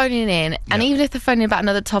people were phoning in, and even if they're phoning about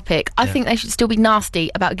another topic, I think they should still be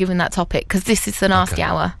nasty about giving that topic, because this is the nasty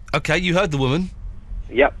hour. Okay, you heard the woman.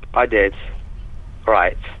 Yep, I did.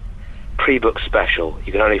 Right. Pre-book special.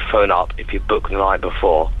 You can only phone up if you book the night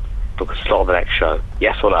before. Book a slot of the next show.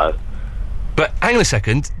 Yes or no? But hang on a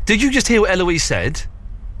second. Did you just hear what Eloise said?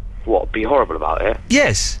 What, be horrible about it?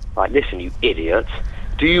 Yes. Right, listen, you idiot.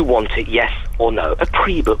 Do you want it, yes or no? A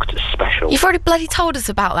pre-booked special. You've already bloody told us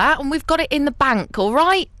about that, and we've got it in the bank, all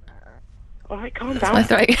right? All right, calm That's down. my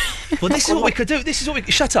throat. Well, this is what we could do.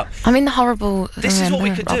 Shut up. I'm in the horrible... This is what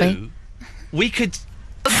we could Robbie. do. We could...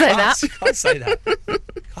 Say that. Can't say that.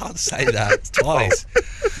 Can't say that twice.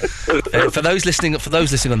 For those listening on the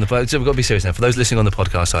podcast, we've got to be serious now. For those listening on the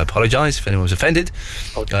podcast, I apologise if anyone was offended.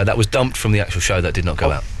 That was dumped from the actual show. That did not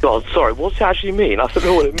go out. God, sorry. What's it actually mean? I don't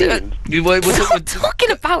know what it means. We're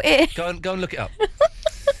talking about it. Go and look it up.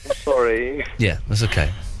 I'm sorry. Yeah, that's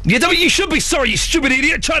okay. You should be sorry, you stupid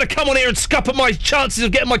idiot, trying to come on here and scupper my chances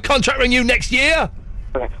of getting my contract renewed next year.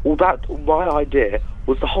 Okay, well, my idea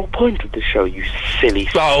was the whole point of the show, you silly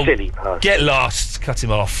person. Get lost. Cut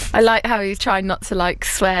him off. I like how he's trying not to,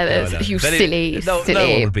 swear that you silly. No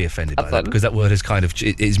one would be offended by that, because that word has kind of...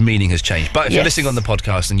 its meaning has changed. But if you're listening on the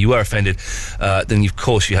podcast and you were offended, then of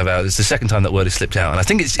course you have out. It's the second time that word has slipped out. And I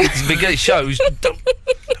think it shows...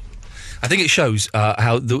 I think it shows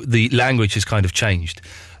how the language has kind of changed.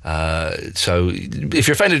 So if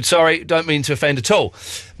you're offended, sorry, don't mean to offend at all.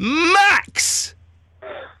 Max!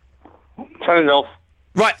 Turn it off.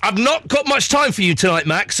 Right, I've not got much time for you tonight,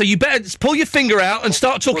 Max, so you better pull your finger out and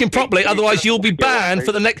start talking properly, otherwise you'll be banned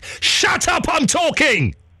for the next... Shut up, I'm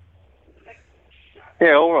talking!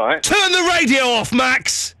 Yeah, all right. Turn the radio off,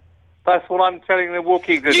 Max! That's what I'm telling the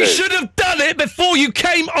Wookiee to do. You should have done it before you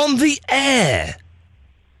came on the air.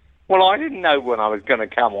 Well, I didn't know when I was going to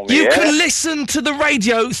come on the air. You can listen to the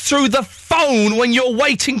radio through the phone when you're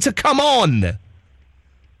waiting to come on.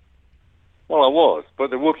 Well, I was, but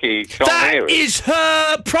the Wookiee can't hear it. That is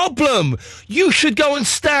her problem. You should go and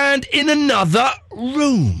stand in another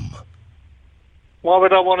room. Why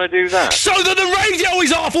would I want to do that? So that the radio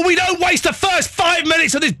is off and we don't waste the first 5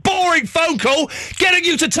 minutes of this boring phone call getting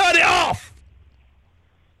you to turn it off.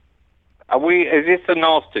 Is this a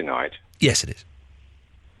nasty night? Yes, it is.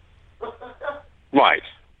 Right.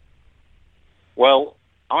 Well,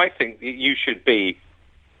 I think that you should be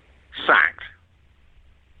sacked.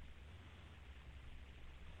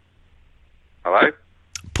 Hello?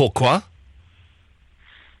 Pourquoi?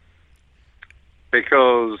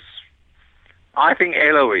 Because I think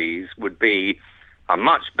Eloise would be a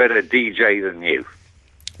much better DJ than you.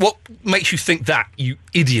 What makes you think that, you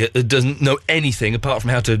idiot that doesn't know anything apart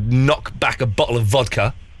from how to knock back a bottle of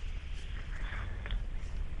vodka?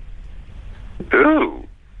 Ooh.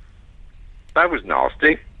 That was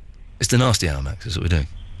nasty. It's the nasty hour, Max. That's what we're doing.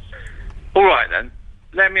 All right, then.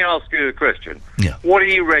 Let me ask you a question. Yeah. What do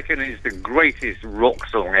you reckon is the greatest rock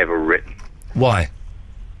song ever written? Why?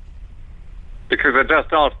 Because I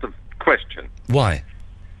just asked the question. Why?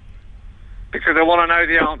 Because I want to know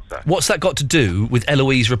the answer. What's that got to do with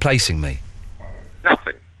Eloise replacing me?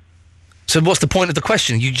 Nothing. So what's the point of the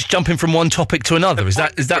question? You just jumping from one topic to another. Is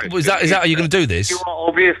that how you're going to do this? You are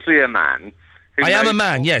obviously a man. I am a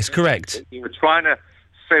man, yes, correct. You were trying to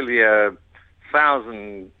sell you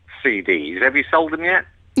 1,000 CDs. Have you sold them yet?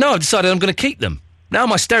 No, I've decided I'm going to keep them. Now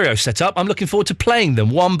my stereo's set up, I'm looking forward to playing them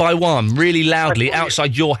one by one, really loudly,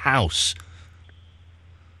 outside your house.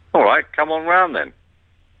 All right, come on round then.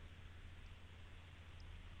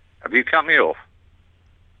 Have you cut me off?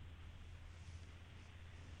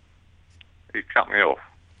 You cut me off.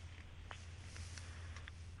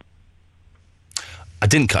 I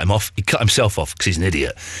didn't cut him off. He cut himself off because he's an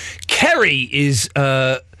idiot. Kerry is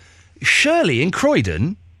Shirley in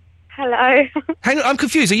Croydon. Hello. Hang on, I'm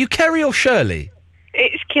confused. Are you Kerry or Shirley?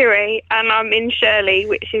 It's Kiri, and I'm in Shirley,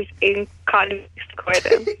 which is in kind of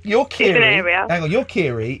Croydon. You're Kiri. It's an area. Hang on, you're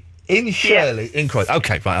Kiri in Shirley in Croydon.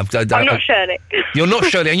 Okay, right. I'm not Shirley. You're not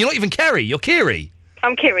Shirley, and you're not even Kerry. You're Kiri.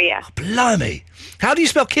 I'm Kiri, yeah. Blimey. How do you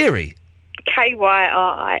spell Kiri?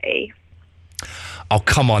 Kyrie. Oh,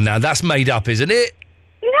 come on now. That's made up, isn't it?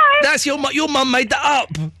 No. That's your mum made that up.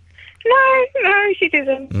 No, she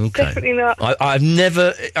didn't. Okay. Definitely not. I've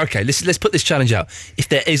never... Okay, let's put this challenge out. If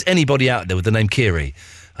there is anybody out there with the name Kiri,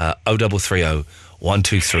 0330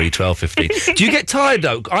 123 1250. Do you get tired,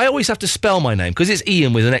 though? I always have to spell my name, because it's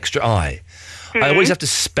Ian with an extra I. I always have to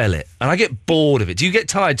spell it, and I get bored of it. Do you get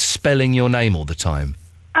tired spelling your name all the time?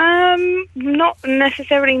 Not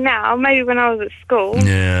necessarily now. Maybe when I was at school.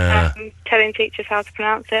 Yeah. Telling teachers how to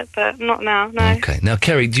pronounce it, but not now, no. Okay. Now,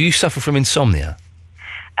 Kerry, do you suffer from insomnia?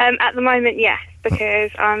 At the moment, yes,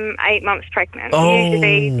 because I'm 8 months pregnant. Oh.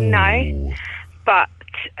 Usually, no. But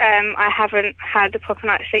I haven't had a proper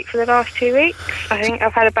night's sleep for the last 2 weeks. I think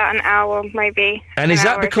I've had about an hour, maybe. And is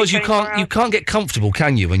that because you can't get comfortable,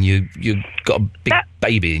 can you, when you got a big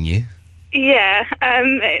baby in you? Yeah,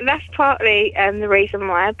 that's partly the reason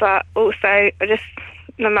why, but also I just,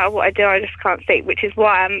 no matter what I do, I just can't sleep, which is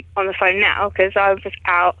why I'm on the phone now, because I was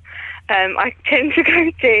out. I tend to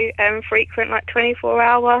go to frequent,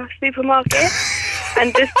 24-hour supermarkets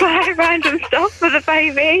and just buy random stuff for the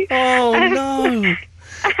baby. Oh, no.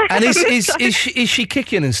 And is she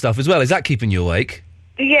kicking and stuff as well? Is that keeping you awake?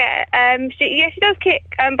 Yeah, she does kick,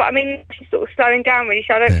 but I mean, she's sort of slowing down really,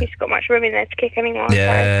 so I don't think she's got much room in there to kick anymore.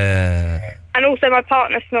 Yeah. So. And also my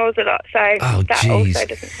partner snores a lot, so that also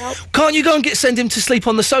doesn't help. Can't you go and send him to sleep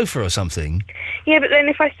on the sofa or something? Yeah, but then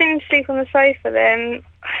if I send him to sleep on the sofa, then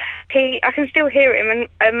I can still hear him,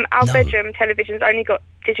 and our bedroom television's only got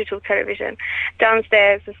digital television.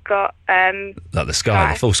 Downstairs has got... like the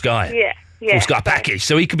Sky, the full Sky? Yeah. Full Sky package,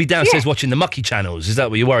 so he could be downstairs watching the mucky channels. Is that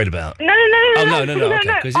what you're worried about? No. Oh, no.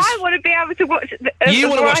 Okay, I want to be able to watch... You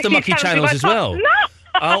want to watch the mucky channels as well? No!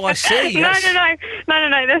 Oh, I see. No,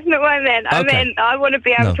 that's not what I meant. I meant I want to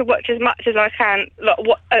be able to watch as much as I can,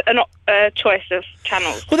 not a choice of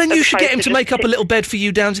channels. Well, then you should get him to make up a little bed for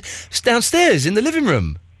you downstairs in the living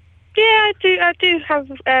room. Yeah, I do have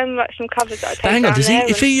some covers that I take Hang on, down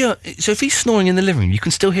there. if he's snoring in the living room, you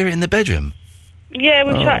can still hear it in the bedroom? Yeah,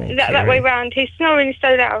 we'll try that way round. He's snoring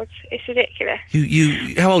so loud, it's ridiculous.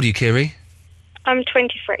 How old are you, Kiri? I'm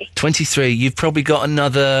 23. 23. You've probably got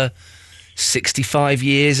another 65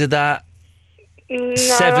 years of that. No,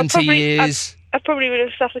 70 years. I probably would have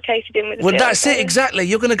suffocated him with a Well, that's it, exactly.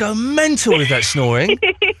 You're going to go mental with that snoring.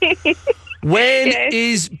 When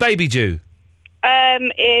is baby due?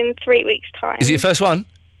 In 3 weeks' time. Is it your first one?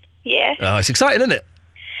 Yeah. Oh, it's exciting, isn't it?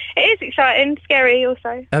 It is exciting, scary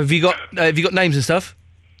also. Have you got names and stuff?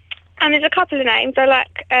 And there's a couple of names. I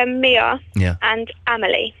like Mia Yeah. and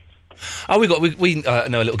Amelie. Oh, we know a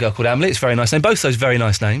little girl called Amelie. It's a very nice name. Both those very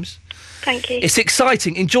nice names. Thank you. It's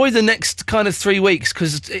exciting. Enjoy the next kind of 3 weeks,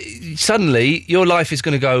 because suddenly your life is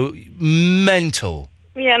going to go mental.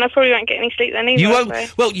 Yeah, and I probably won't get any sleep then either. You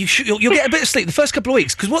won't. Well, you'll get a bit of sleep the first couple of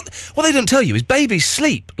weeks, because what they don't tell you is babies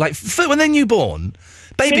sleep when they're newborn.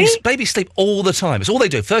 Babies sleep all the time. It's all they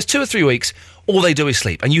do. First 2 or 3 weeks, all they do is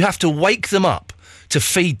sleep, and you have to wake them up to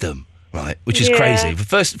feed them. Right, which is crazy. The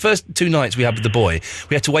first 2 nights we had with the boy,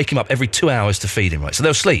 we had to wake him up every 2 hours to feed him, right? So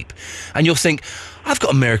they'll sleep. And you'll think, I've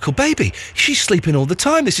got a miracle baby. She's sleeping all the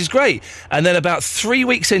time. This is great. And then about 3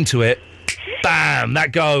 weeks into it, bam,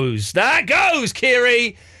 that goes,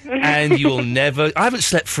 Kiri. And you'll never... I haven't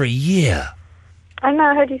slept for a year. I know,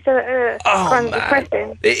 I heard you say that. Kind of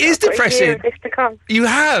depressing. It is depressing. A year of this to come. You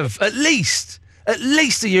have, at least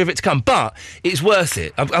a year of it to come, but it's worth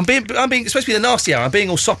it. I'm being it's supposed to be the nasty hour. I'm being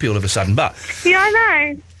all soppy all of a sudden, but yeah, I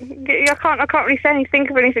know. I can't really think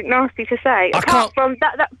of anything nasty to say. Apart from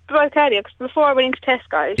that broke earlier, because before I went into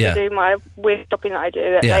Tesco's to do my weird shopping that I do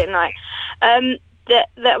late at night.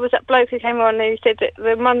 That was that bloke who came on who said that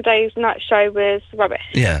the Monday's night show was rubbish.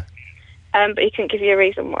 Yeah. But he couldn't give you a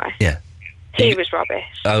reason why. Yeah. He was rubbish.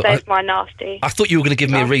 There's my nasty. I thought you were going to give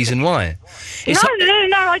me a reason why. No,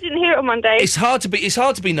 I didn't hear it on Monday. It's hard to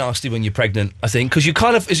be nasty when you're pregnant, I think, because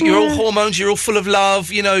you're all hormones, you're all full of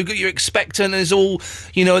love, you're expectant, and there's all,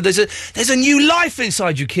 there's a new life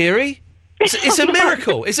inside you, Kiri. It's a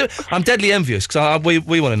miracle. I'm deadly envious, because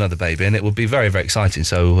we want another baby, and it will be very, very exciting.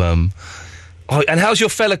 So, and how's your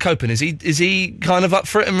fella coping? Is he kind of up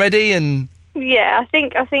for it and ready? And Yeah, I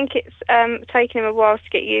think it's taken him a while to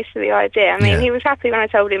get used to the idea. I mean, he was happy when I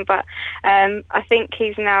told him, but I think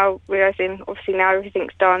he's now realising, obviously now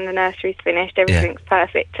everything's done, the nursery's finished, everything's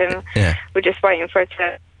perfect, and we're just waiting for her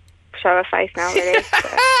to show her face now, really.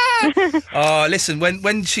 Oh, listen,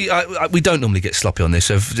 when she... we don't normally get sloppy on this,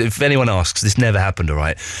 so if anyone asks, this never happened, all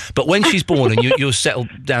right? But when she's born and you're settled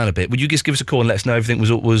down a bit, would you just give us a call and let us know everything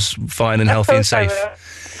was fine and healthy and safe?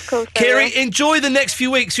 Kiri, enjoy the next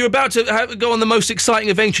few weeks. You're about to go on the most exciting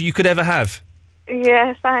adventure you could ever have.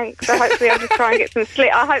 Yeah, thanks. Hopefully I'll just try and get some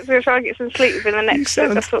sleep. Hopefully I'll try and get some sleep within the next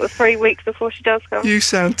sort of 3 weeks before she does come. You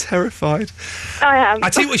sound terrified. I am. I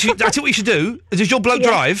tell you what you should do. Does your bloke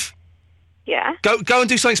drive? Yeah. Go and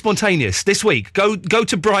do something spontaneous this week. Go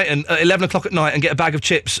to Brighton at 11 o'clock at night and get a bag of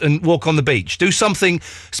chips and walk on the beach. Do something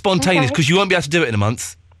spontaneous because you won't be able to do it in a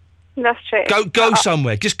month. That's true. Go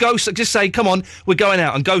somewhere. Just say, come on, we're going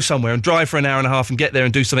out, and go somewhere and drive for an hour and a half and get there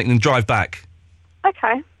and do something and then drive back.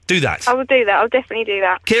 Okay. Do that. I will do that. I'll definitely do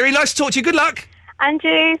that. Kiri, nice to talk to you. Good luck.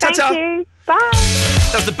 Andrew, thank you. Bye.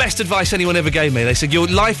 That was the best advice anyone ever gave me. They said, your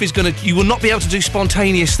life is you will not be able to do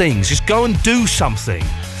spontaneous things. Just go and do something.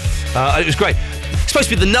 It was great. It's supposed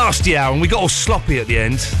to be the nasty hour and we got all sloppy at the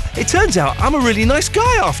end. It turns out I'm a really nice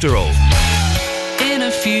guy after all. In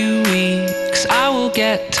a few weeks I will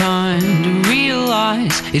get time to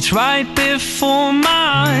realise it's right before my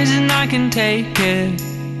eyes, and I can take it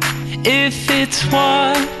if it's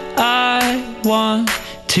what I want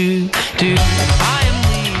to do. I am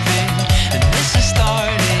leaving and this is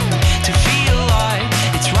starting to feel like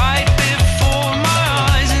it's right before my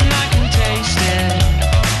eyes, and I can taste it.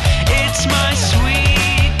 It's my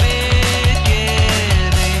sweet beginning,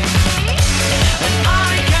 and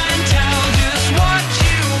I can tell just what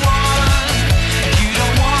you want. You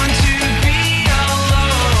don't want to be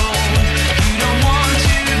alone. You don't want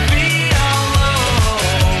to be alone.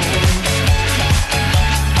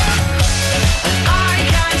 And I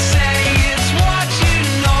can say it's what you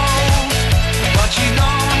know, but you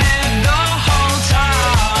known it the whole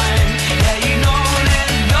time. Yeah, you known it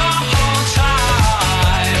the whole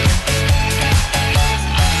time.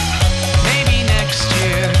 Maybe next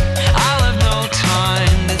year I'll have no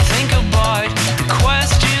time to think about the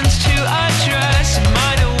questions to address. I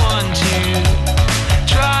might have want to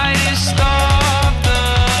try to stop the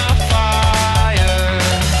fire.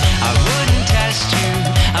 I wouldn't test you,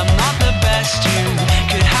 I'm not the best you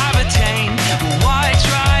could have attained. But why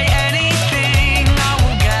try anything? I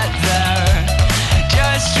will get there.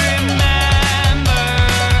 Just remember,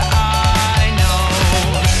 I know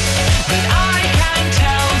that I can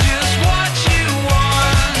tell just what you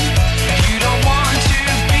want. You don't want to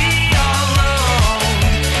be alone.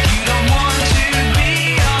 You don't want to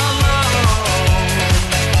be alone.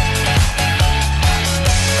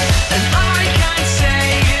 And I can say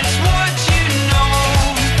it's what you know,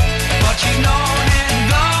 but you known it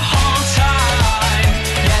the whole time.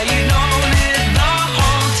 Yeah, you known it the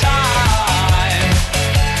whole time.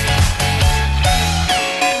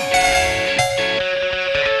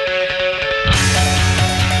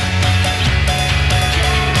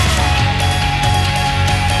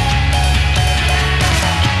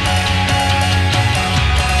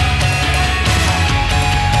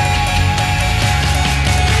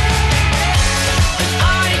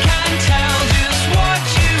 I can tell just what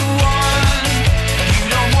you want. You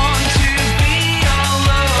don't want to be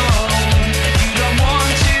alone. You don't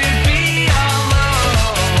want to be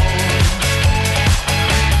alone.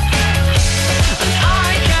 And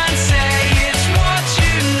I can say it's what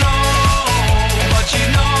you know, but you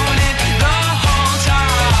known it the whole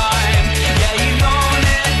time. Yeah, you known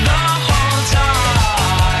it the whole time.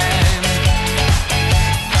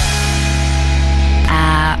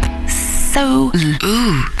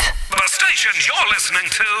 The station you're listening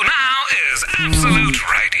to now is Absolute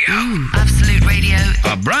Radio. Absolute Radio.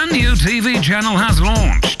 A brand new TV channel has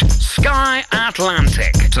launched, Sky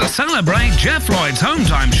Atlantic. To celebrate, Jeff Lloyd's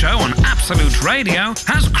Hometime show on Absolute Radio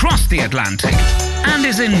has crossed the Atlantic and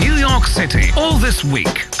is in New York City all this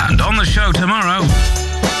week. And on the show tomorrow,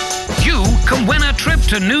 you can win a trip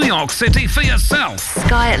to New York City for yourself.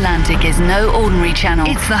 Sky Atlantic is no ordinary channel.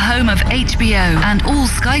 It's the home of HBO, and all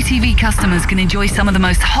Sky TV customers can enjoy some of the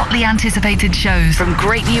most hotly anticipated shows, from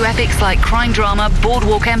great new epics like crime drama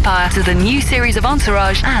Boardwalk Empire to the new series of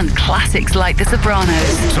Entourage and classics like The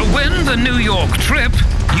Sopranos. To win the New York trip,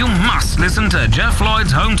 you must listen to Jeff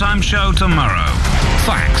Lloyd's Hometime show tomorrow.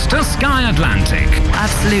 Thanks to Sky Atlantic.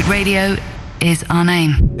 Absolute Radio is our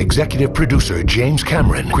name. Executive producer James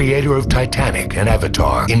Cameron, creator of Titanic and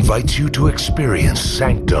Avatar, invites you to experience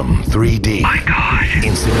Sanctum 3D. My God.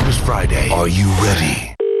 In cinemas Friday. Are you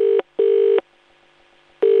ready?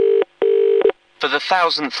 For the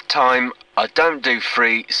 1000th time, I don't do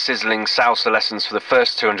free sizzling salsa lessons for the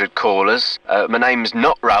first 200 callers. My name's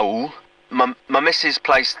not Raoul. My missus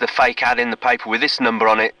placed the fake ad in the paper with this number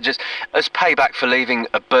on it, just as payback for leaving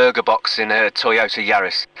a burger box in her Toyota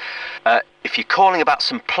Yaris. If you're calling about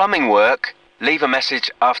some plumbing work, leave a message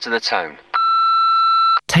after the tone.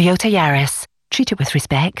 Toyota Yaris. Treat it with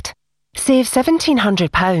respect. Save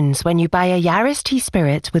 £1,700 when you buy a Yaris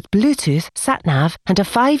T-Spirit with Bluetooth, sat-nav and a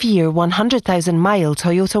 5-year 100,000-mile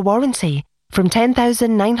Toyota warranty from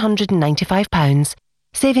 £10,995.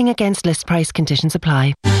 Saving against list price conditions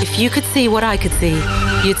apply. If you could see what I could see,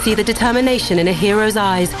 you'd see the determination in a hero's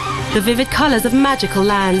eyes, the vivid colours of magical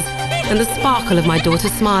lands, and the sparkle of my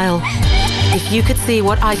daughter's smile. If you could see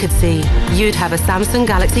what I could see, you'd have a Samsung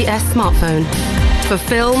Galaxy S smartphone. For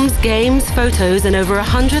films, games, photos, and over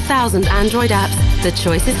 100,000 Android apps, the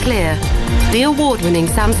choice is clear. The award-winning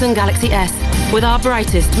Samsung Galaxy S, with our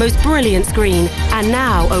brightest, most brilliant screen, and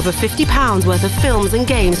now over £50 worth of films and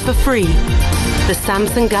games for free. The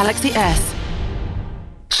Samsung Galaxy S.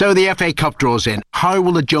 So the FA Cup draws in. How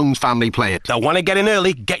will the Jones family play it? They'll want to get in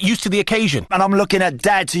early, get used to the occasion. And I'm looking at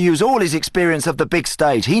Dad to use all his experience of the big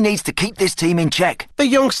stage. He needs to keep this team in check. The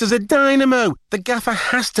youngster's a dynamo. The gaffer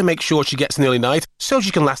has to make sure she gets an early night so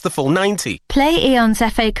she can last the full 90. Play Eon's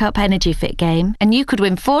FA Cup Energy Fit game and you could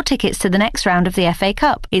win 4 tickets to the next round of the FA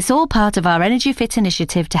Cup. It's all part of our Energy Fit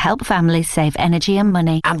initiative to help families save energy and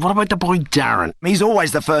money. And what about the boy Darren? He's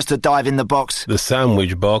always the first to dive in the box. The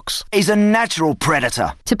sandwich box. He's a natural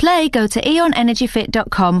predator. To play, go to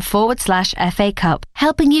eonenergyfit.com/FA Cup,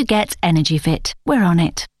 helping you get Energy Fit. We're on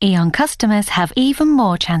it. Eon customers have even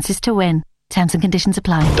more chances to win. Terms and conditions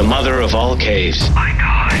apply. The mother of all caves. My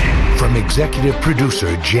God. From executive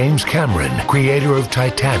producer James Cameron, creator of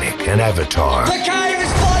Titanic and Avatar, The cave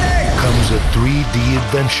is flooding! comes a 3D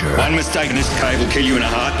adventure One mistake in this cave will kill you in a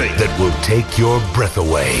heartbeat. that will take your breath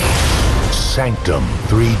away. Sanctum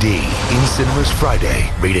 3D in cinemas Friday.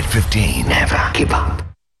 Rated 15. Never give up.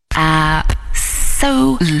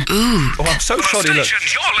 Oh, I'm so sorry. Look,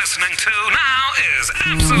 You're listening to now is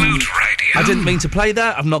Absolute Radio. I didn't mean to play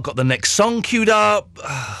that. I've not got the next song queued up.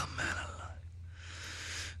 Oh, man.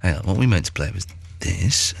 Hang on, what we meant to play was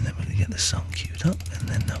this, and then we're going to get the song queued up, and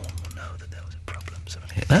then no one will know that there was a problem. So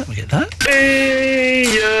we get that, we get that.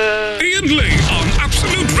 Ian Lee on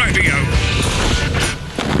Absolute Radio.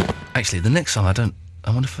 Actually, the next song, I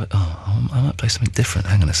wonder if I might play something different.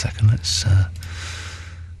 Hang on a second, let's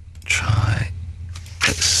try.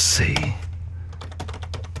 Let's see.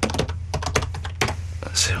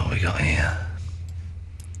 Let's see what we got here.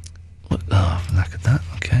 What? Oh, I've knackered that.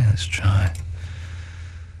 Okay, let's try.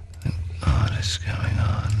 What is going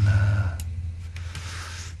on?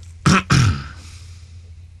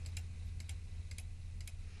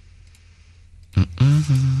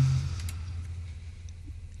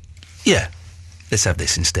 Yeah, let's have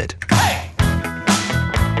this instead.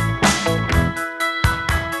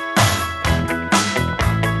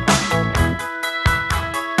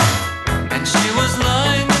 And she was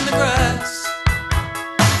lying in the grass,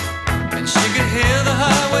 and she could hear the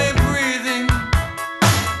highway breathing,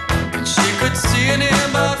 and she could see a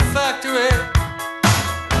nearby factory.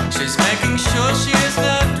 She's making sure she is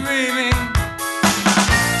not dreaming.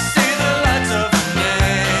 See the lights of the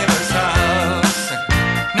neighbor's house.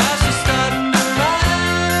 Now she's starting to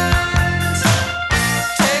rise.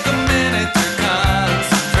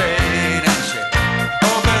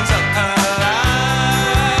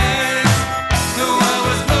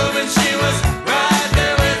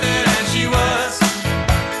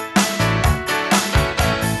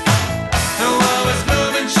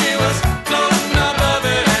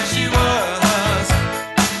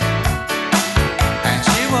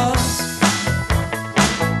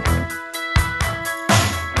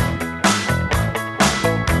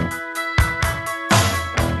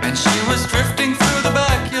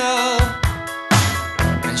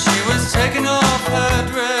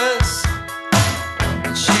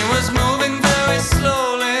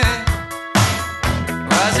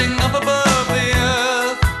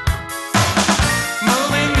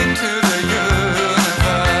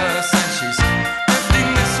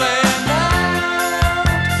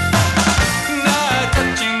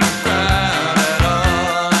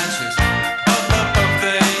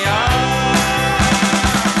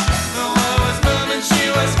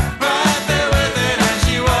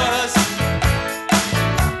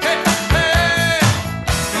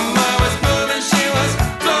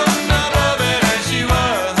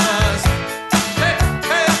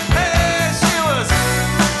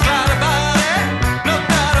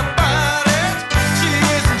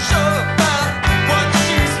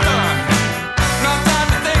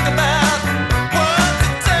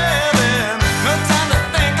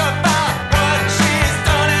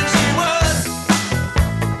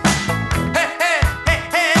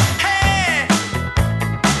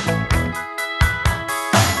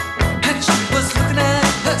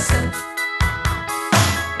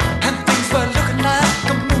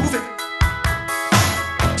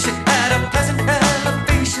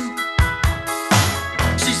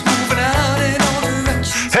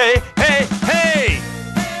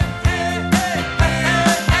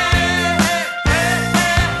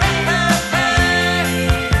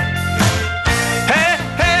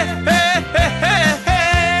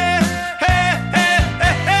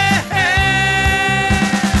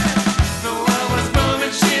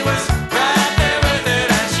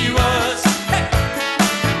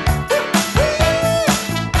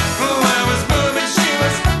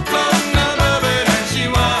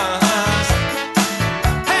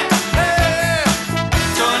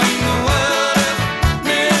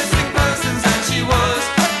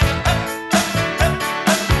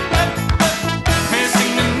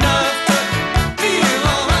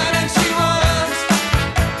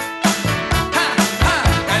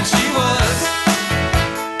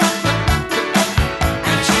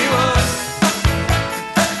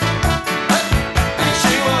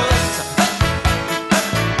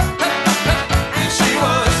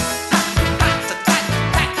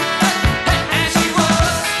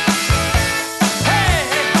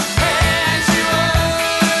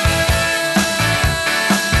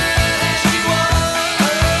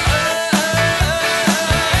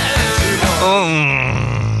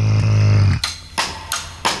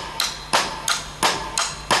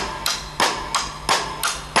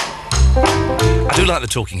 do like the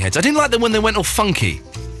Talking Heads. I didn't like them when they went all funky.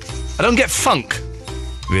 I don't get funk,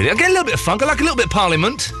 really. I get a little bit of funk. I like a little bit of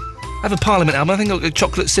Parliament. I have a Parliament album. I think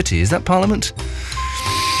Chocolate City. Is that Parliament?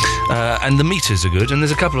 And the Meters are good, and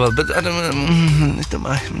there's a couple of other, but I don't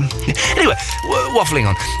Anyway, waffling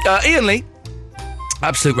on. Ian Lee,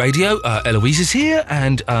 Absolute Radio. Eloise is here,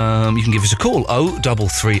 and you can give us a call.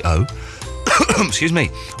 0330. Excuse me.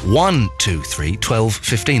 123 12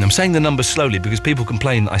 15. I'm saying the number slowly because people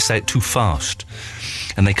complain that I say it too fast,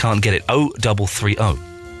 and they can't get it. 0330.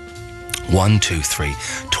 123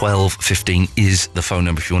 12 15 is the phone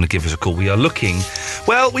number if you want to give us a call. We are looking...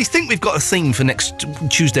 Well, we think we've got a theme for next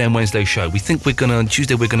Tuesday and Wednesday show. We think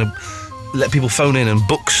Tuesday we're going to let people phone in and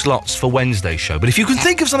book slots for Wednesday show. But if you can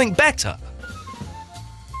think of something better,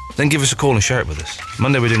 then give us a call and share it with us.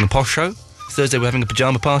 Monday we're doing a posh show. Thursday we're having a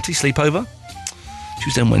pyjama party, sleepover.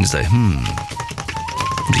 Tuesday and Wednesday,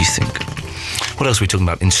 What do you think? What else are we talking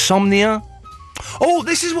about? Insomnia? Oh,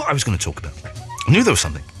 this is what I was going to talk about. I knew there was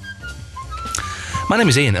something. My name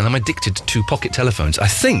is Ian, and I'm addicted to pocket telephones. I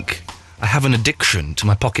think I have an addiction to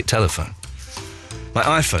my pocket telephone. My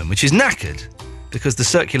iPhone, which is knackered, because the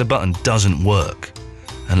circular button doesn't work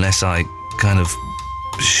unless I kind of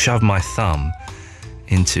shove my thumb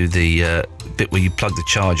into the bit where you plug the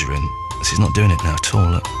charger in. This is not doing it now at all,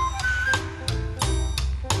 look.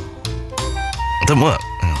 It doesn't work.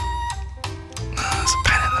 There's a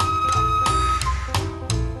pen in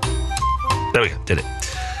there. There we go, did it.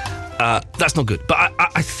 That's not good. But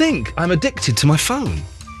I think I'm addicted to my phone.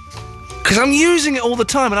 Because I'm using it all the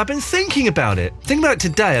time, and I've been thinking about it. Thinking about it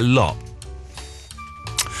today a lot.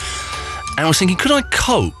 And I was thinking, could I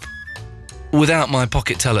cope without my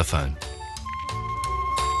pocket telephone?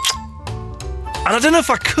 And I don't know if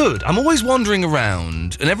I could. I'm always wandering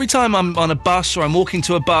around, and every time I'm on a bus or I'm walking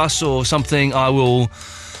to a bus or something, I will...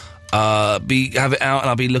 have it out and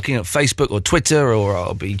I'll be looking at Facebook or Twitter, or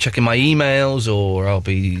I'll be checking my emails, or I'll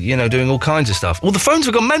be, doing all kinds of stuff. Well, the phones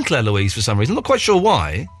have gone mental, Eloise, for some reason. I'm not quite sure why.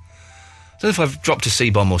 I don't know if I've dropped a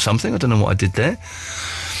C-bomb or something. I don't know what I did there.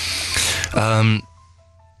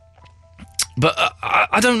 But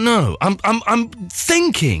I don't know. I'm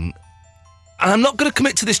thinking, and I'm not going to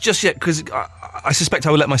commit to this just yet because I suspect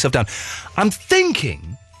I will let myself down. I'm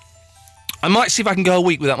thinking I might see if I can go a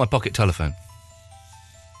week without my pocket telephone.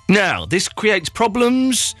 Now, this creates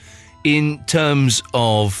problems in terms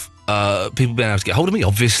of people being able to get hold of me,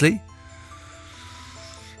 obviously.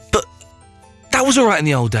 But that was all right in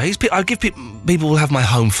the old days. I give people will have my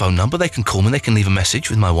home phone number. They can call me. They can leave a message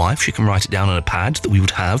with my wife. She can write it down on a pad that we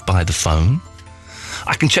would have by the phone.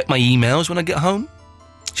 I can check my emails when I get home.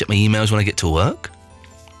 Check my emails when I get to work.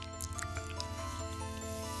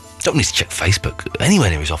 Don't need to check Facebook anywhere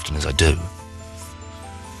near as often as I do.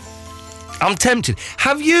 I'm tempted.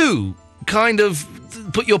 Have you kind of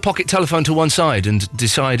put your pocket telephone to one side and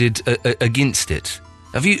decided against it?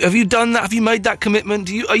 Have you done that? Have you made that commitment?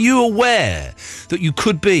 Are you aware that you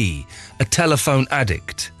could be a telephone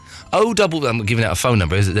addict? I'm giving out a phone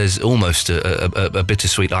number. There's almost a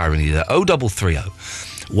bittersweet irony there. 0330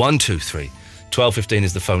 123 1215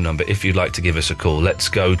 is the phone number if you'd like to give us a call. Let's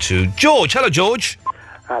go to George. Hello, George.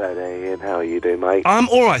 Hello there, Ian. How are you doing, mate? I'm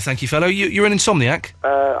all right, thank you, fellow. You're an insomniac?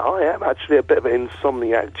 I am actually a bit of an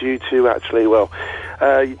insomniac due to, a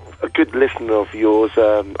good listener of yours.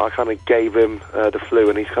 I kind of gave him the flu,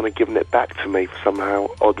 and he's kind of given it back to me for somehow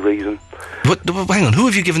odd reason. Hang on, who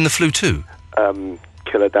have you given the flu to?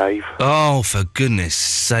 Killer Dave. Oh, for goodness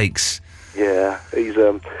sakes. Yeah,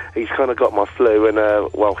 he's kind of got my flu, and,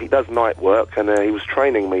 he does night work, and he was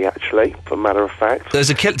training me, actually, for a matter of fact. There's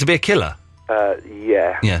to be a killer?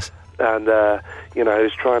 Yeah. Yes. And, he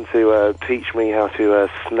was trying to teach me how to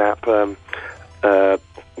snap, your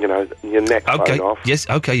neck bone off. Yes,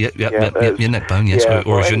 okay, your neck bone, yes. Yeah,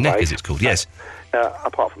 or is your neck, as it's called, yes.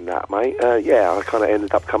 Apart from that, mate, I kind of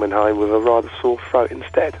ended up coming home with a rather sore throat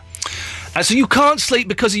instead. And so you can't sleep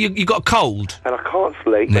because you got a cold? And I can't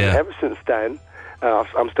sleep, and ever since then,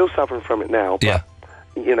 I'm still suffering from it now, but,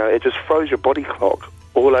 it just throws your body clock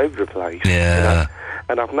all over the place. Yeah.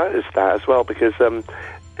 And I've noticed that as well, because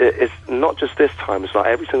it's not just this time, it's like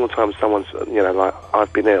every single time someone's,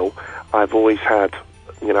 I've been ill, I've always had,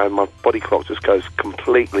 my body clock just goes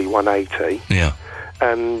completely 180. Yeah.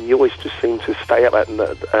 And you always just seem to stay up at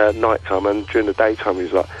night time, and during the daytime,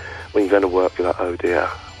 it's like, when you're going to work, you're like, oh dear,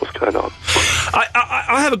 what's going on?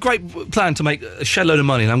 I have a great plan to make a shed load of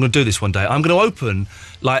money, and I'm going to do this one day. I'm going to open,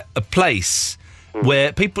 a place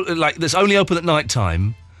where people, that's only open at night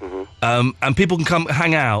time, and people can come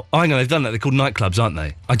hang out. Oh, hang on, they've done that. They're called nightclubs, aren't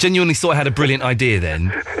they? I genuinely thought I had a brilliant idea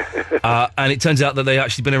then, and it turns out that they've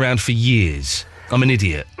actually been around for years. I'm an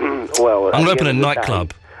idiot. Well, I'm going to open a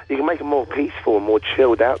nightclub. you can make a more peaceful and more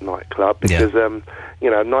chilled out nightclub because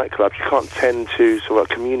nightclubs you can't tend to sort of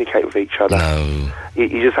communicate with each other. No.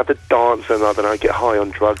 You just have to dance and I don't know, get high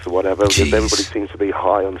on drugs or whatever. Jeez. Because everybody seems to be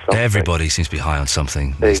high on something. Everybody seems to be high on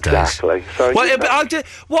something these Exactly. days. So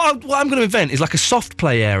Well, what I'm going to invent is like a soft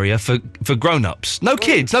play area for grown-ups. No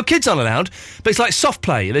kids aren't allowed, but it's like soft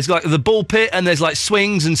play. There's like the ball pit and there's like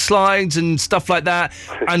swings and slides and stuff like that,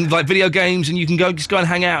 and like video games, and you can just go and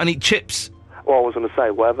hang out and eat chips. Well, I was going to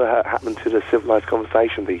say, whatever happened to the civilised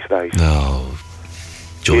conversation these days? No.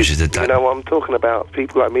 George is the You know what I'm talking about?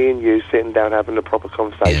 People like me and you sitting down having a proper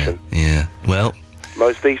conversation. Yeah. Well,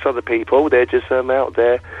 most of these other people, they're just out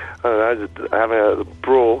there, I don't know, having a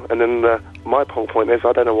brawl. And then my whole point is,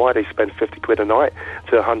 I don't know why they spend 50 quid a night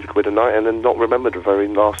to 100 quid a night and then not remember the very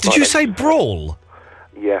last night. did you say brawl?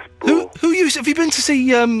 Yes, brawl. Who have you been to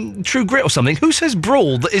see True Grit or something? Who says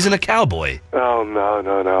brawl that isn't a cowboy? Oh,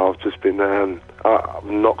 no. I've just been...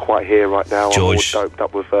 I'm not quite here right now. George. I'm all doped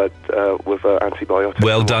up with antibiotics.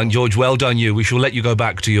 Well done, George. Well done, you. We shall let you go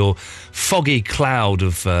back to your foggy cloud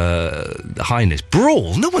of highness.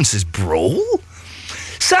 Brawl? No one says brawl.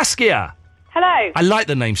 Saskia. Hello. I like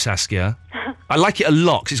the name Saskia. I like it a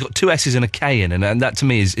lot 'cause it's got 2 S's and a K in it, and that to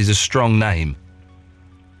me is a strong name.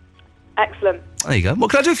 Excellent. There you go. What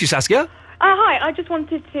can I do for you, Saskia? Hi, I just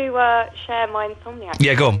wanted to share my insomnia.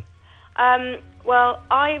 Yeah, go on. Well,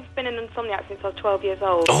 I've been an insomniac since I was 12 years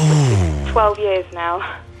old. Oh. 12 years now.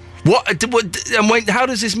 And how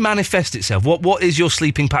does this manifest itself? What is your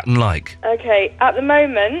sleeping pattern like? Okay, at the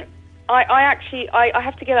moment, I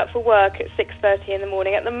have to get up for work at 6:30 in the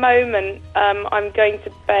morning. At the moment, I'm going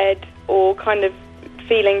to bed or kind of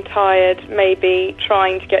feeling tired, maybe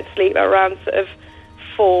trying to get to sleep at around sort of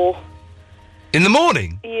 4. In the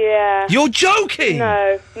morning? Yeah. You're joking?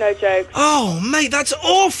 No jokes. Oh, mate, that's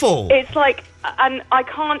awful. It's like, and I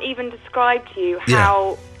can't even describe to you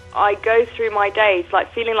how I go through my days,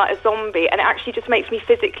 like feeling like a zombie, and it actually just makes me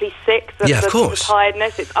physically sick. Yeah, of course. The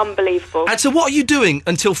tiredness, it's unbelievable. And so what are you doing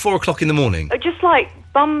until 4 o'clock in the morning? Just like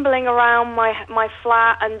bumbling around my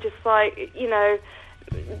flat and just like,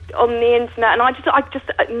 on the internet, and I just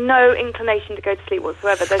no inclination to go to sleep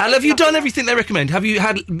whatsoever. And have you done everything they recommend? Have you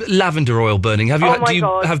had lavender oil burning? Have you? Do you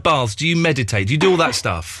God. have baths? Do you meditate? Do you do all that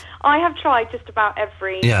stuff? I have tried just about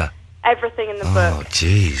everything in the book. Oh,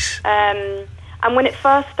 jeez. And when it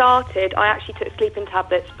first started, I actually took sleeping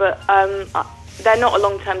tablets, but they're not a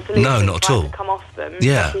long-term solution. No, not at so I all. had to come off them,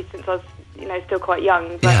 Yeah. especially since I was, still quite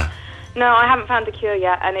young. But no, I haven't found a cure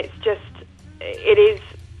yet, and it is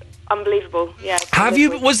unbelievable. Yeah. Have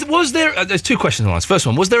you? Was there? There's 2 questions I'll ask. First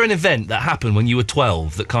one: was there an event that happened when you were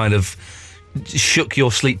 12 that kind of shook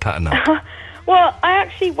your sleep pattern up? Well, I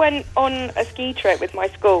actually went on a ski trip with my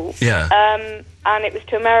school. Yeah. And it was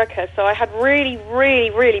to America, so I had really, really,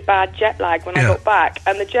 really bad jet lag when I got back,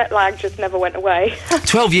 and the jet lag just never went away.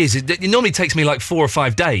 12 years. It normally takes me like 4 or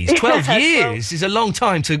 5 days. 12 years is a long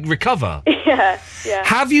time to recover. Yeah.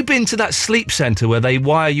 Have you been to that sleep centre where they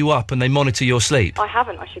wire you up and they monitor your sleep? I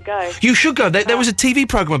haven't. I should go. You should go. There was a TV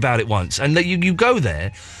programme about it once, and you go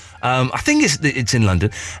there. I think it's in London,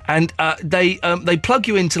 and they plug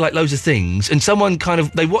you into like loads of things, and someone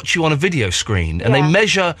they watch you on a video screen, and they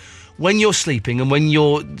measure when you're sleeping and when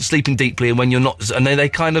you're sleeping deeply and when you're not, and they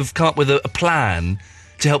kind of come up with a plan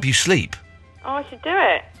to help you sleep. Oh, I should do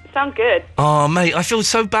it. Sounds good. Oh, mate, I feel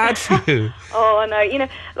so bad for you. Oh, I know.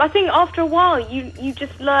 I think after a while, you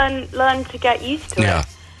just learn to get used to it.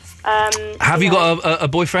 Have you got a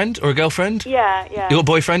boyfriend or a girlfriend? Yeah. You got a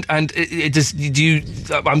boyfriend, and do you?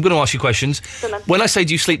 I'm going to ask you questions. When I say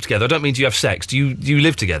do you sleep together, I don't mean do you have sex. Do you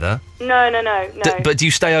live together? No. But do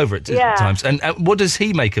you stay over at times? And what does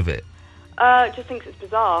he make of it? Just thinks it's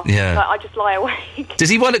bizarre. Yeah. Like, I just lie awake. Does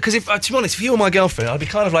he want it? Because to be honest, if you were my girlfriend, I'd be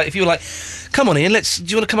kind of like, if you were like, come on Ian, do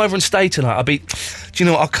you want to come over and stay tonight? I'd be, do you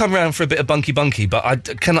know what, I'll come round for a bit of bunky, but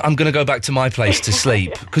I'm going to go back to my place to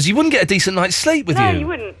sleep. Because you wouldn't get a decent night's sleep with you. No, you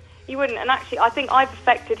wouldn't. You wouldn't, and actually, I think I've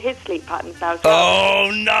affected his sleep patterns now as well.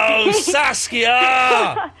 Oh no,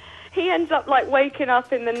 Saskia! He ends up like waking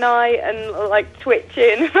up in the night and like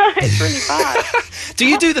twitching. It's really bad. Do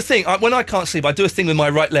you do the thing when I can't sleep? I do a thing with my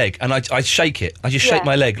right leg, and I shake it. I just shake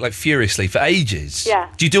my leg like furiously for ages. Yeah.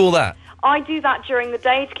 Do you do all that? I do that during the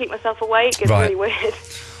day to keep myself awake. It's really weird.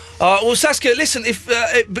 Well, Saskia, listen.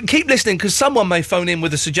 But keep listening because someone may phone in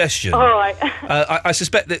with a suggestion. All right. I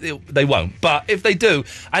suspect that they won't, but if they do,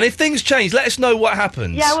 and if things change, let us know what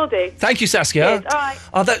happens. Yeah, we'll do. Thank you, Saskia. Cheers. All right.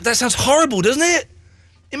 Oh, that sounds horrible, doesn't it?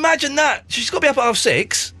 Imagine that. She's got to be up at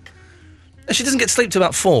 6:30, and she doesn't get to sleep till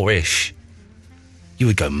about 4-ish. You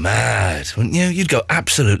would go mad, wouldn't you? You'd go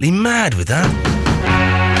absolutely mad with that.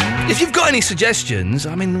 If you've got any suggestions,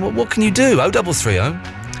 I mean, what can you do? 0330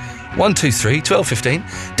 123 1215.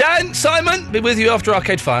 Dan, Simon, be with you after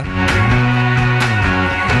Arcade Fire.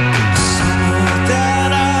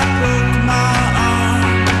 That I broke my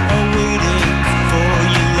arm, I waited for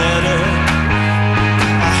your letter.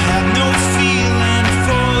 I have no feeling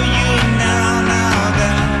for you now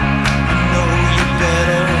that I know you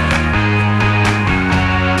better.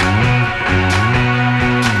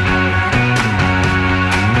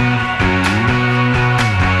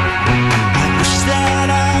 I wish that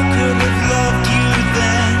I could have loved you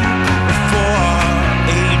then, before our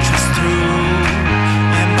age was through.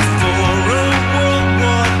 And before a world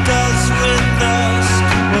war does with us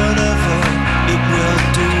whatever it will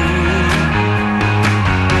do.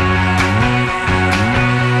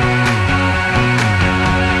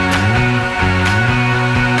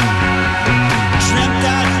 Dreamt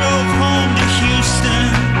I drove home to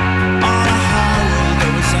Houston on a highway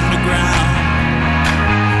that was underground.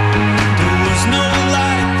 There was no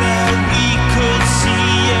light that we could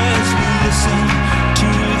see as we listened to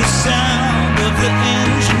the sound of the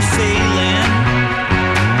engine failing.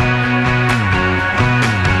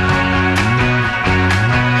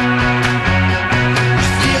 I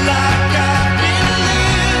feel like I've been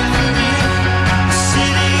living in a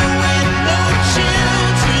city with no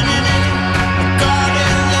children in it, a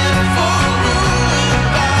garden left for ruin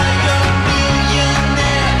by a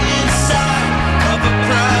millionaire inside of a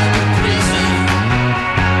private prison.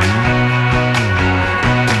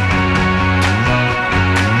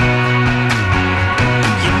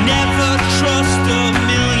 You never trust a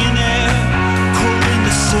millionaire, quoting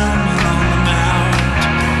the Sermon on the Mount.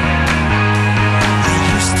 I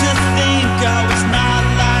used to think I was not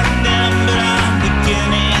like them, but I'm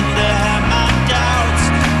beginning to have my doubts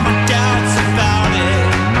about it.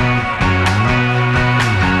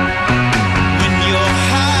 When you're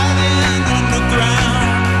hiding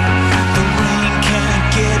underground, the rain can't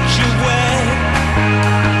get you wet.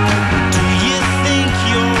 Do you think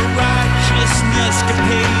your righteousness could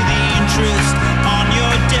pay the interest on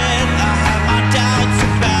your debt? I have my doubts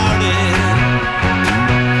about it.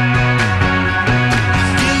 I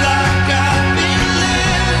feel like I've been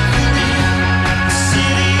living in a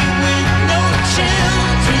city with no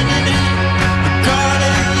children in it, a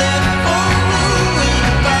garden left for ruin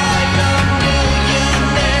by a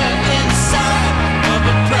millionaire inside of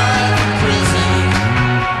a private prison.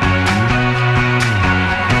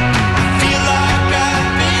 I feel like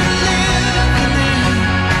I've been living in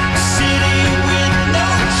a city with no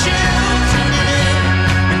children in it,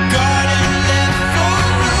 a garden left for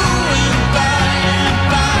ruin by and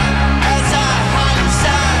by as I hide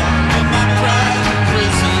inside of my private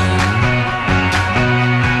prison.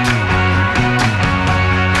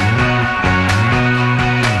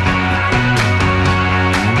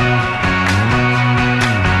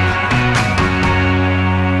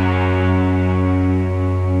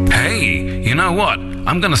 Hey, you know what?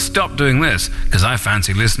 I'm going to stop doing this because I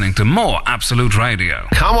fancy listening to more Absolute Radio.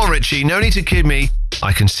 Come on, Richie, no need to kid me.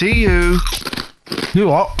 I can see you. You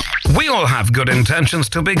what? We all have good intentions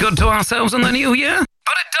to be good to ourselves in the new year,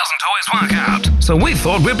 but it doesn't always work out. So we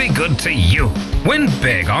thought we'd be good to you. Win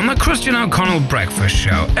big on the Christian O'Connell Breakfast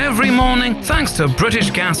Show every morning thanks to British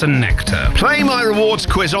Gas and Nectar. Play my rewards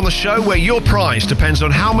quiz on the show where your prize depends on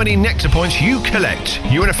how many Nectar points you collect.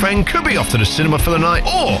 You and a friend could be off to the cinema for the night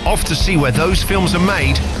or off to see where those films are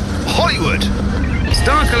made. Hollywood.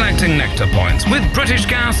 Start collecting Nectar points with British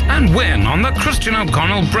Gas and win on the Christian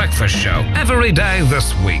O'Connell Breakfast Show every day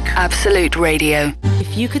this week. Absolute Radio.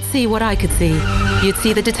 If you could see what I could see, you'd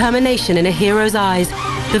see the determination in a hero's eyes,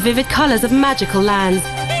 the vivid colours of magical lands,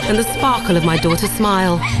 and the sparkle of my daughter's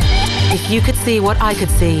smile. If you could see what I could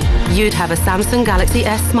see, you'd have a Samsung Galaxy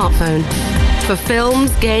S smartphone. For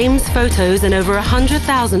films, games, photos, and over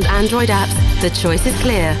 100,000 Android apps, the choice is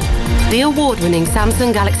clear. The award-winning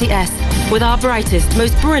Samsung Galaxy S, with our brightest,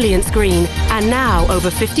 most brilliant screen, and now over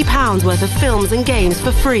 £50 worth of films and games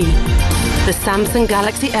for free. The Samsung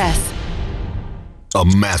Galaxy S. A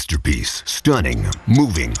masterpiece. Stunning,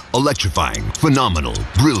 moving, electrifying, phenomenal,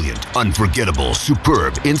 brilliant, unforgettable,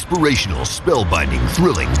 superb, inspirational, spellbinding,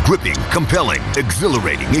 thrilling, gripping, compelling,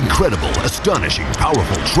 exhilarating, incredible, astonishing,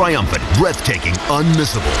 powerful, triumphant, breathtaking,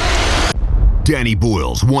 unmissable. Danny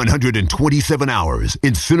Boyle's 127 Hours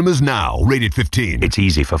in cinemas now, rated 15. It's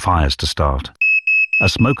easy for fires to start. A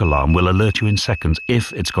smoke alarm will alert you in seconds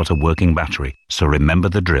if it's got a working battery. So remember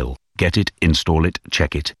the drill. Get it, install it,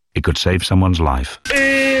 check it. It could save someone's life.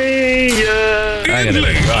 Hang on a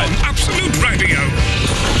minute, right. Absolute Radio.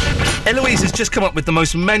 Eloise has just come up with the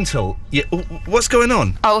most mental... Yeah, what's going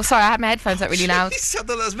on? Oh, sorry, I had my headphones up really loud. I thought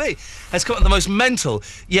that was me. Has come up with the most mental,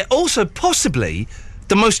 yet also possibly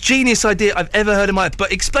the most genius idea I've ever heard in my life.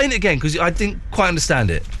 But explain it again, because I didn't quite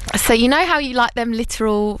understand it. So you know how you like them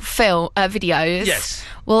literal videos? Yes.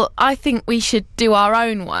 Well, I think we should do our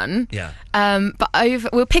own one. Yeah. But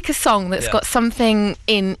we'll pick a song that's got something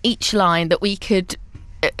in each line that we could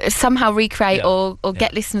somehow recreate or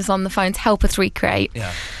get listeners on the phone to help us recreate.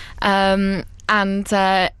 Yeah. And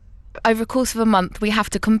over a course of a month, we have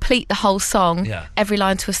to complete the whole song, every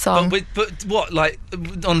line to a song. But what, like,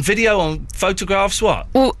 on video, on photographs, what?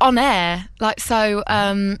 Well, on air. Like, so...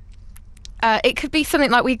 it could be something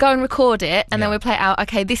like we go and record it and then we play it out.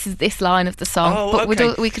 Okay, this is this line of the song, but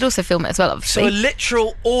we could also film it as well, obviously. So a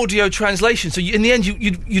literal audio translation. So in the end,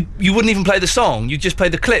 you wouldn't even play the song. You'd just play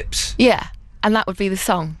the clips. Yeah, and that would be the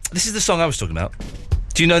song. This is the song I was talking about.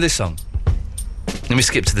 Do you know this song? Let me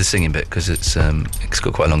skip to the singing bit because it's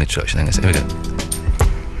got quite a long introduction. Hang on a second. Here we go.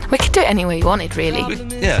 We could do it any way we wanted, really.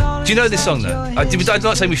 Yeah. Do you know this song though? I'm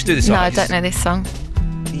not saying we should do this song. No, I don't know this song.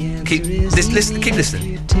 Keep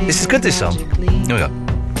listening. This is good, this song. Here we go.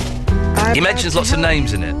 He mentions lots of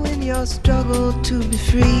names in it. In your struggle to be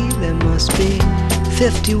free, there must be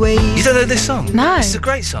 50 ways. You don't know this song? No. This is a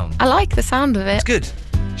great song. I like the sound of it. It's good.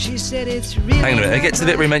 She said it's really Hang on a minute. I get to the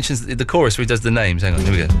bit where he mentions the chorus where he does the names. Hang on,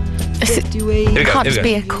 here we go. It can't just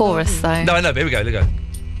be a chorus, though. No, I know, but here we go.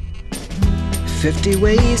 50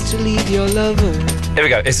 ways to leave your lover. Here we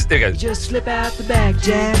go. Here we go. Just slip out the back,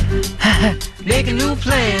 Jack. Make a new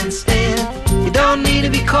plan, Stan. You don't need to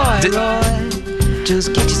be coy, Roy.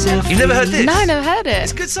 Just get yourself. You've never heard this? No, I never heard it.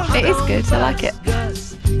 It's a good song. It is good. I like it.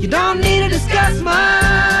 You don't need to discuss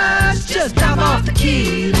much. Just drop off the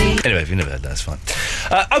key. Anyway, if you've never heard that, that's fine.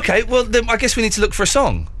 Okay, well, then I guess we need to look for a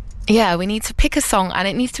song. Yeah, we need to pick a song, and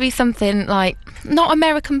it needs to be something like, not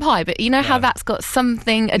American Pie, but you know how that's got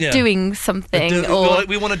something, doing something, or...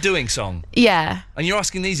 We want a doing song. Yeah. And you're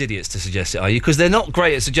asking these idiots to suggest it, are you? Because they're not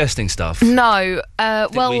great at suggesting stuff. No,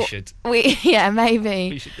 well... we should. Yeah,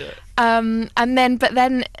 maybe. We should do it. But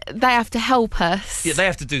then they have to help us. Yeah, they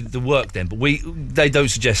have to do the work then, but they don't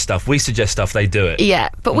suggest stuff. We suggest stuff, they do it. Yeah,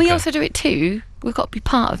 but we also do it too. We've got to be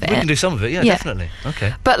part of it. We can do some of it, yeah. Definitely.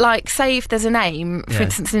 Okay. But like, say if there's a name, for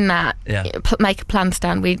instance, in that, make a plan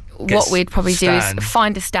stand. What we'd probably do is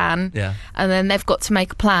find a stand, and then they've got to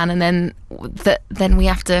make a plan, and then we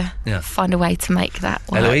have to find a way to make that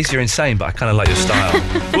work. Eloise, you're insane, but I kind of like your style.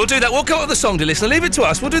 We'll do that. We'll come up with the song, dear listener. Leave it to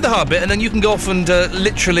us. We'll do the hard bit, and then you can go off and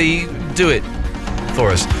literally do it for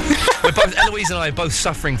us. Eloise and I are both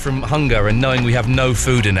suffering from hunger and knowing we have no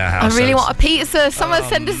food in our house. I really want a pizza. Someone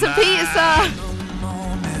send us a pizza.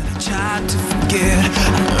 Tried to forget,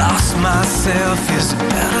 I lost myself. Is it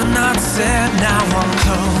better not said? Now I'm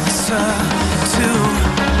closer to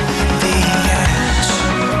the edge.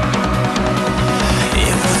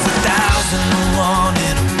 It was 1,001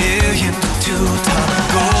 in a million to 2. Time to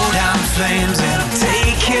go down flames, and I'm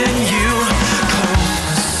taking you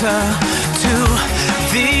closer to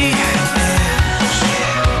the edge.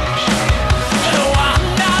 No, I'm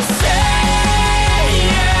not saying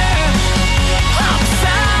I'm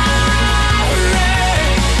sorry.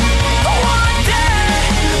 One day,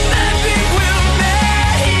 maybe we'll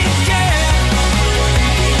make it.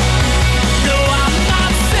 No, I'm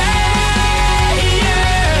not saying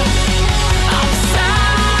I'm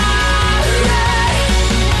sorry.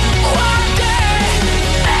 One day,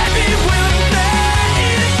 maybe we'll make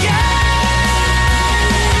it again.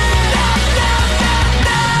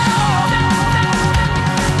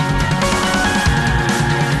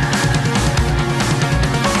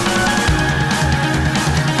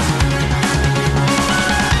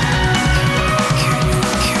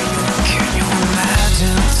 Can you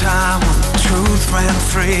imagine a time when the truth ran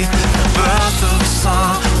free? The birth of a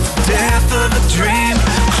song, the death of a dream.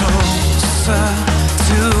 Closer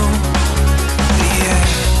to the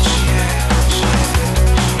edge.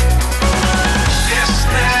 This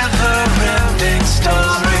never-ending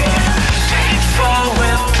story, painful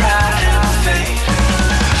with pride and fate.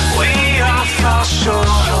 We all fall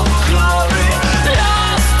short of glory,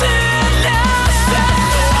 lost in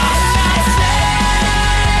ourselves.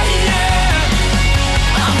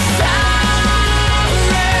 I'm sorry.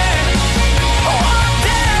 One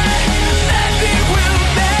day, maybe we'll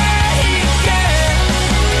make it.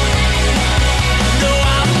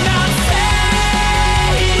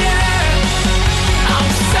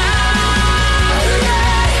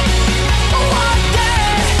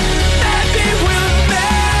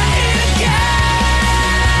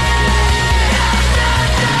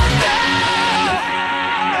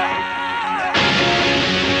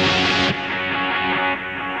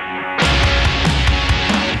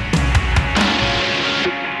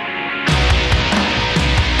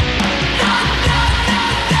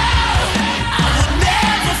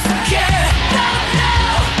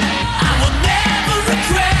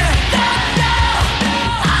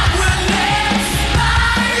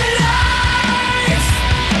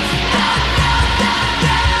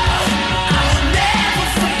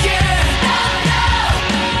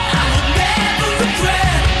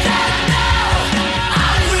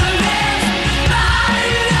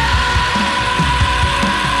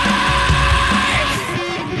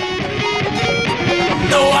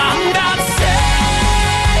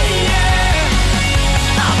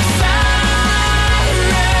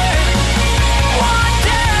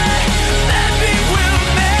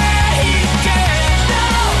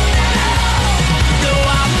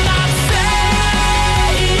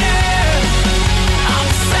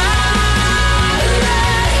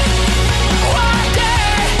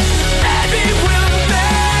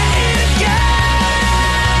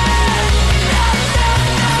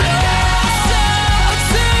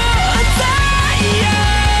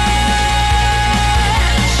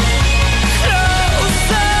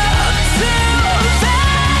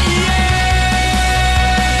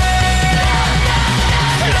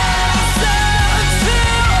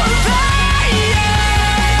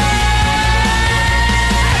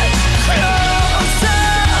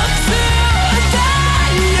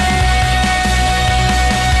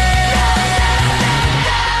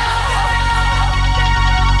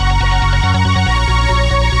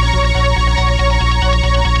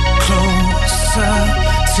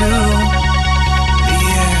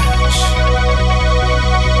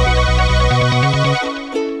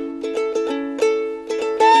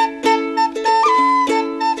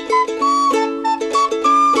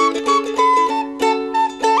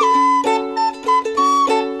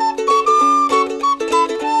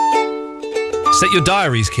 Set your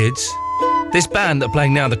diaries, kids. This band that are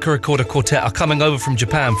playing now, the Kurokoda Quartet, are coming over from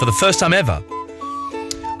Japan for the first time ever.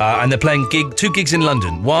 And they're playing two gigs in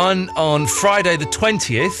London. One on Friday the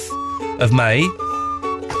 20th of May.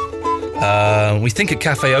 We think at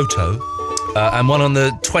Cafe Oto. And one on the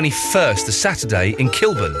 21st, the Saturday, in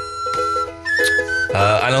Kilburn.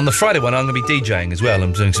 And on the Friday one, I'm going to be DJing as well.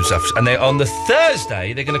 I'm doing some stuff. And on the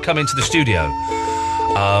Thursday, they're going to come into the studio.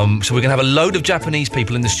 So we're going to have a load of Japanese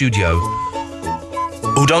people in the studio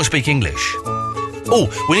who don't speak English. Oh,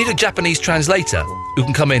 we need a Japanese translator who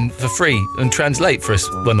can come in for free and translate for us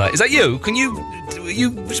one night. Is that you? Can you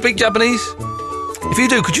speak Japanese? If you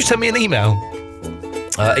do, could you send me an email?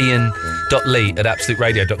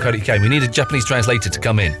 Ian.lee@absoluteradio.co.uk. We need a Japanese translator to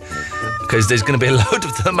come in because there's going to be a load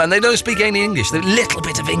of them and they don't speak any English. They're a little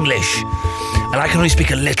bit of English. And I can only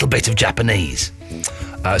speak a little bit of Japanese.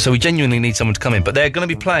 So we genuinely need someone to come in. But they're going to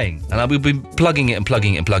be playing. And I will be plugging it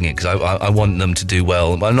because I want them to do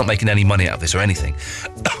well. I'm not making any money out of this or anything.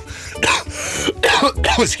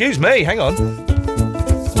 Excuse me, hang on.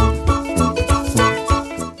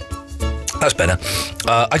 That's better.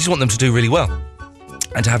 I just want them to do really well.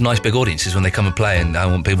 And to have nice big audiences when they come and play, and I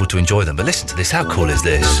want people to enjoy them. But listen to this, how cool is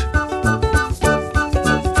this?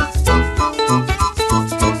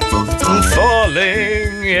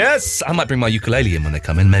 Falling, yes! I might bring my ukulele in when they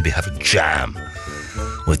come in, maybe have a jam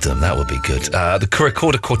with them, that would be good. The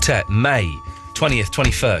Kurokoda Quartet, May 20th,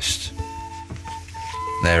 21st.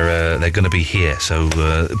 They're going to be here, so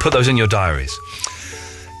put those in your diaries.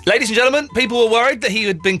 Ladies and gentlemen, people were worried that he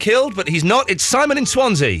had been killed, but he's not. It's Simon in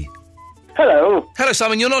Swansea. Hello. Hello,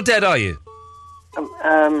 Simon. You're not dead, are you?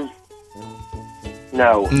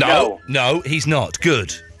 No. No, he's not.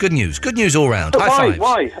 Good. Good news. Good news all round. But High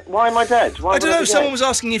fives. Why am I dead? I don't know. Someone was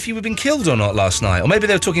asking if you had been killed or not last night, or maybe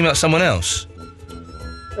they were talking about someone else.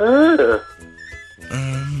 Oh,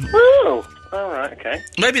 all right, okay.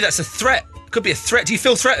 Maybe that's a threat. Could be a threat. Do you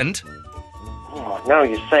feel threatened? Oh, no,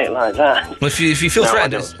 you say it like that. Well, if you feel No,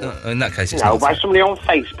 threatened, I it's, don't. in that case, it's No, not. by somebody on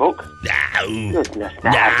Facebook. No. Goodness,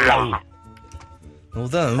 No.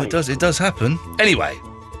 Although it does happen. Anyway.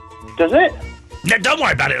 Does it? No, don't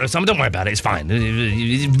worry about it, Simon. Don't worry about it. It's fine.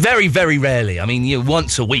 Very, very rarely. I mean,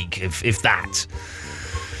 once a week, if that.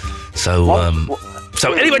 So,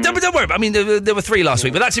 So anyway, don't worry. I mean, there were 3 last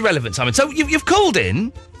week, but that's irrelevant, Simon. So you've called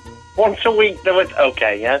in. Once a week, there was...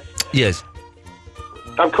 Okay, yes. Yes.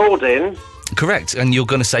 I'm called in. Correct. And you're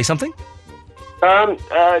going to say something?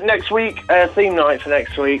 Next week, theme night for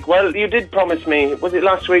next week. Well, you did promise me, was it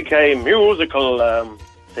last week, a musical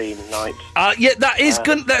theme night? Yeah, that's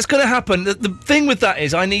going to happen. The thing with that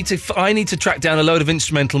is I need to track down a load of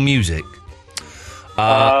instrumental music.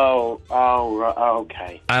 Right,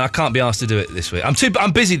 okay. And I can't be asked to do it this week. I'm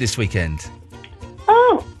busy this weekend.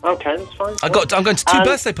 Oh, okay, that's fine. I'm going to 2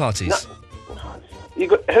 birthday parties. You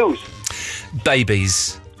got whose?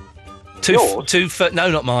 Babies. Yours?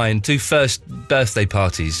 No, not mine. 2 first birthday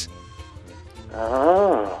parties.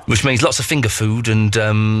 Oh. Which means lots of finger food and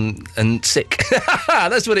sick.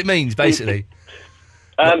 That's what it means, basically.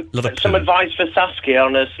 Some advice for Saskia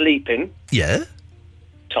on her sleeping. Yeah?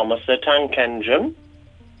 Thomas the Tank Engine.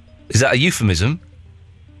 Is that a euphemism?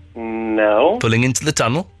 No. Pulling into the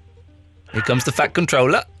tunnel. Here comes the Fat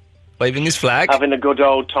Controller, waving his flag. Having a good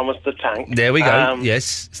old Thomas the Tank. There we go.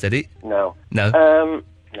 Yes, steady. No. No.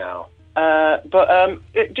 No.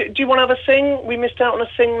 Do you want to have a sing? We missed out on a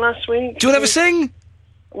sing last week. Do you want to have a sing?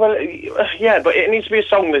 Well, yeah, but it needs to be a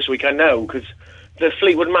song this week, I know, because the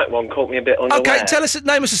Fleetwood Mac one caught me a bit unaware. Okay,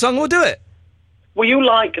 name us a song, we'll do it. Well, you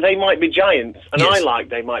like They Might Be Giants, and Yes. I like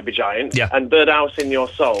They Might Be Giants, Yeah. and Birdhouse in Your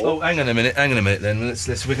Soul. Oh, hang on a minute then.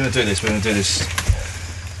 We're going to do this.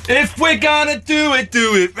 If we're going to do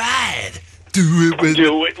it right. Do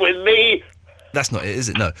it with me. That's not it, is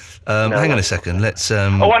it? No. Hang on a second. Let's.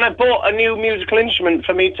 Oh, and I bought a new musical instrument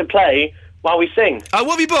for me to play while we sing. Oh,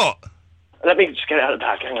 what have you bought? Let me just get it out of the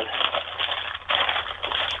bag. Hang on.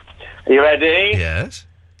 Are you ready? Yes.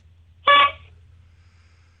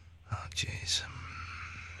 Oh, jeez.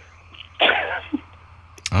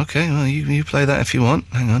 Okay, well, you play that if you want.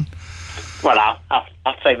 Hang on. Well,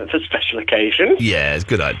 I'll save it for special occasions. Yeah, it's a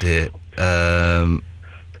good idea. And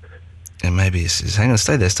maybe it's... Hang on,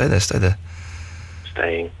 stay there.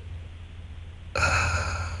 Staying.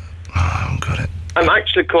 I haven't got it. I'm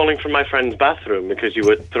actually calling from my friend's bathroom because you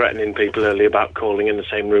were threatening people earlier about calling in the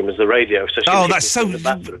same room as the radio. So Oh, that's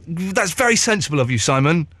that's very sensible of you,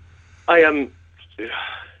 Simon. I am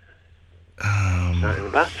not in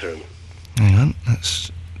the bathroom. Hang on,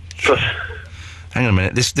 hang on a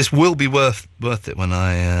minute. This will be worth it when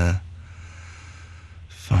I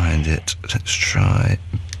find it. Let's try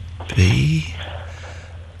B-I-N-G.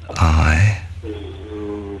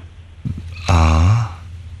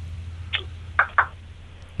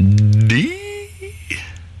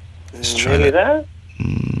 try Nearly that. there?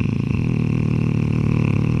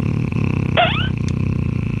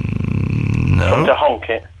 No. To honk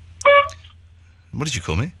it. What did you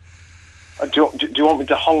call me? Do you want me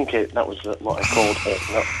to honk it? That was what I called it.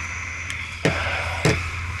 No.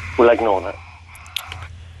 We'll ignore that.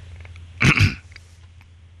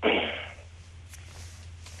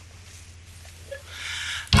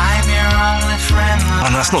 I'm your only friend. Oh,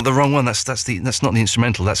 no, that's not the wrong one. That's not the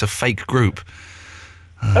instrumental. That's a fake group.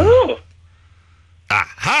 Oh.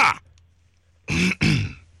 Aha!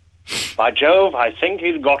 By Jove, I think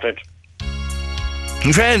he's got it.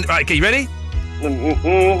 Friend, right, okay, you ready?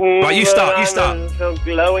 Mm-hmm. Right, you start.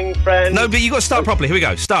 Glowing friend. No, but you got to start properly. Here we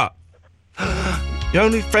go. Start. Your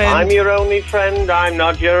only friend. I'm your only friend. I'm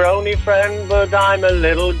not your only friend, but I'm a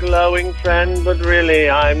little glowing friend. But really,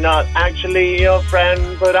 I'm not actually your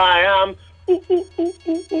friend, but I am.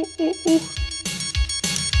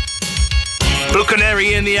 Blue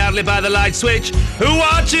Canary in the outlet by the light switch. Who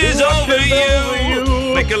watches over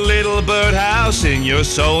you? Make a little birdhouse in your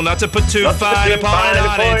soul. Not to put too fine a point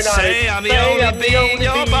on it. Say I'm the only bee in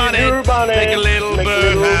your bonnet. Make a little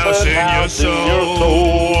birdhouse in your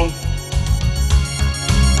soul.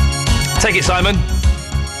 Take it, Simon.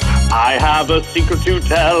 I have a secret to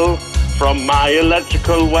tell from my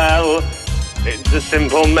electrical well. It's a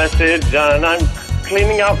simple message, and I'm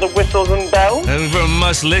cleaning out the whistles and bells. Everyone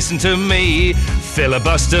must listen to me,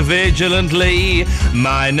 filibuster vigilantly.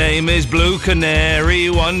 My name is Blue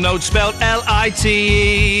Canary, one note spelled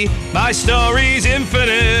L-I-T-E. My story's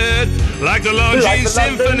infinite, like the Longines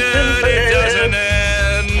Symphony, it doesn't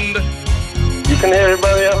end. You can hear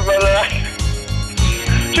everybody else.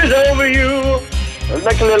 She's over you.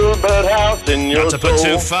 Make a little birdhouse in your Not to put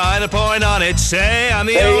too fine a point on it. Say I'm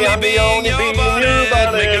the only bee in your bonnet.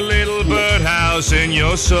 Make a little birdhouse in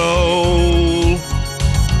your soul.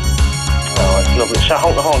 Oh, it's lovely. Shall I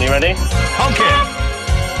honk the horn? You ready? Honk it.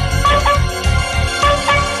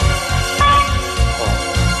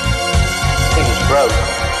 I think it's broke.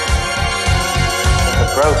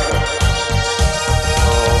 It's broken.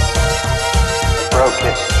 Oh, I broke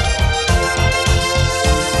it.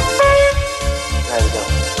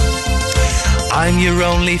 I'm your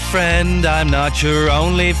only friend, I'm not your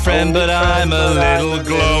only friend, but I'm a little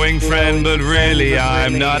glowing friend, but really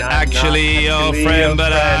I'm not actually your friend,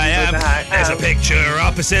 but I am. There's a picture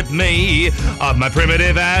opposite me of my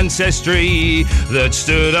primitive ancestry that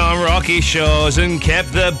stood on rocky shores and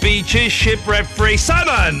kept the beaches shipwreck free.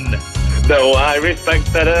 Simon! Though I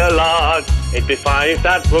respected her a lot, it'd be fine if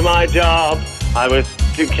that were my job. I was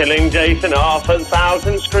killing Jason off and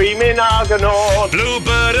thousands screaming Argonaut.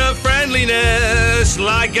 Bluebird of friendliness,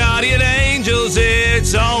 like guardian angels,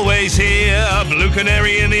 it's always here. Blue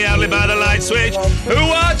Canary in the outlet by the light switch. Who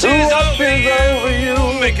watches over you?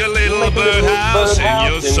 Make a little birdhouse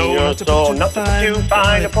in your soul. Not to put too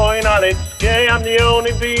fine a point on it. Yeah, I'm the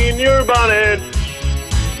only bee in your bonnet.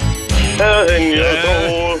 In your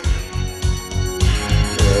soul.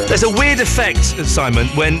 There's a weird effect, Simon,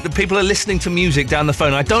 when people are listening to music down the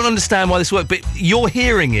phone. I don't understand why this works, but you're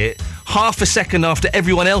hearing it half a second after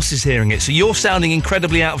everyone else is hearing it, so you're sounding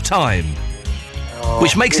incredibly out of time,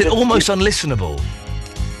 which makes it almost unlistenable.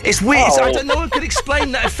 It's weird. Oh. I don't know who could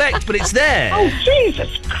explain that effect, but it's there. Oh,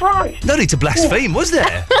 Jesus Christ. No need to blaspheme, was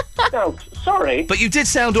there? No, sorry. But you did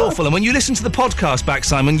sound awful, and when you listen to the podcast back,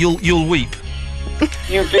 Simon, you'll weep.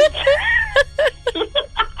 You did.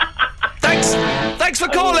 Thanks for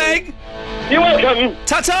calling. You're welcome.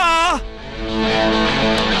 Ta-ta.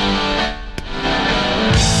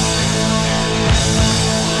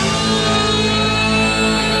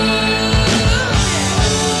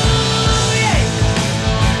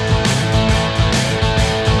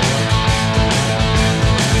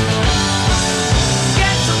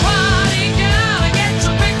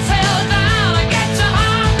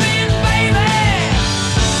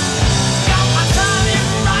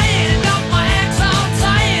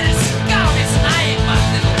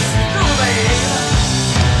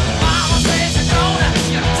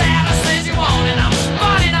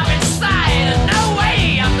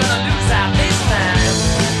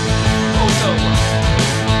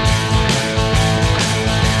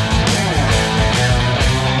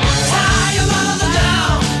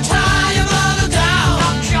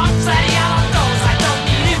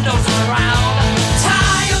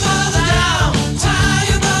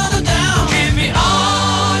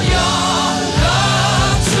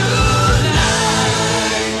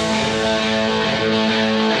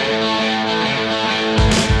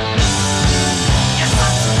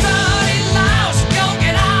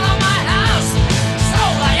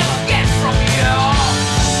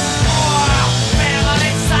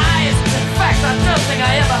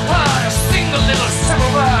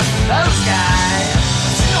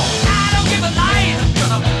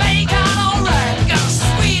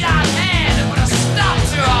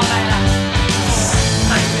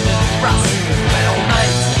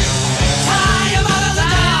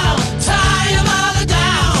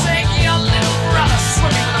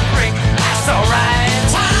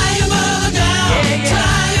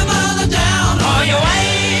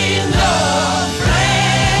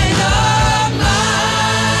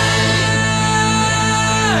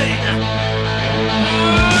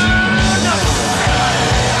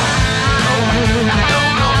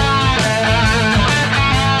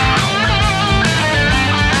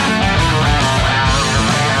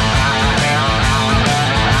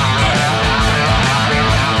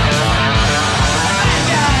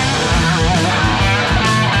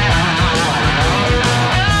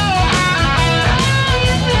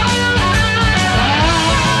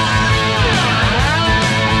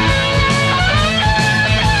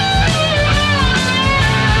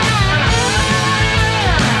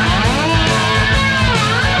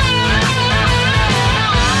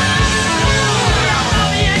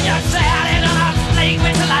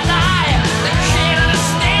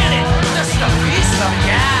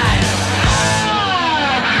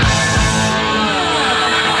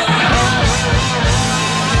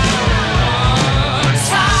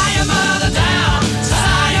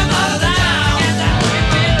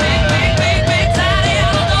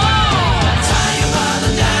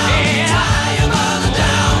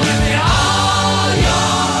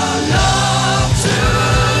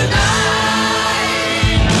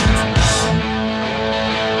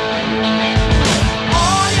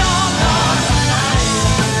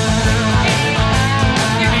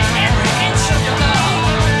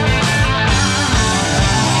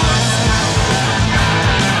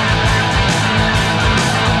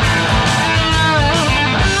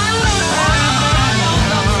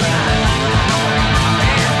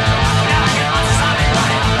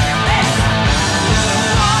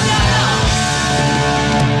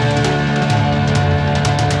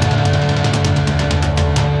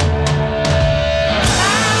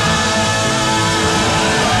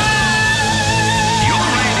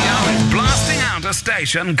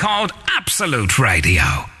 station called Absolute Radio.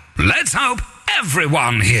 Let's hope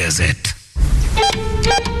everyone hears it.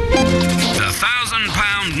 The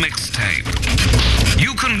 £1,000 mixtape.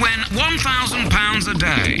 You can win £1,000 a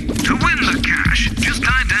day. To win the cash, just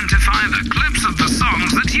identify the clips of the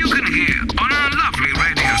songs that you can hear on our lovely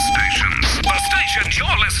radio stations. The station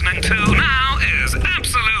you're listening to now is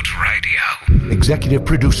Absolute Radio. Executive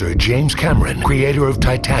producer James Cameron, creator of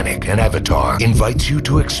Titanic and Avatar, invites you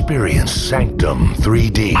to experience Sanctum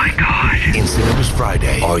 3D. My God. In cinemas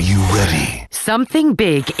Friday. Are you ready? Something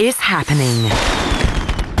big is happening.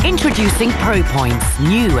 Introducing ProPoints,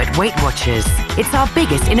 new at Weight Watchers. It's our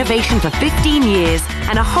biggest innovation for 15 years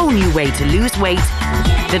and a whole new way to lose weight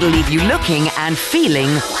that'll leave you looking and feeling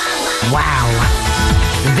wow.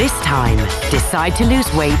 This time, decide to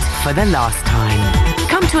lose weight for the last time.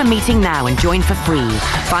 Come to a meeting now and join for free.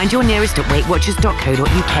 Find your nearest at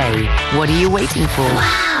weightwatchers.co.uk. What are you waiting for?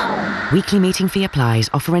 Wow. Weekly meeting fee applies.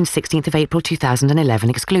 Offer ends 16th of April 2011.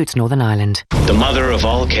 Excludes Northern Ireland. The mother of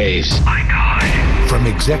all caves. My God. From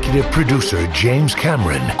executive producer James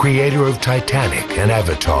Cameron, creator of Titanic and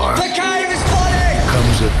Avatar, The cave is flooding!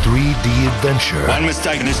 comes a 3D adventure One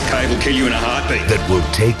mistake in this cave will kill you in a heartbeat. that will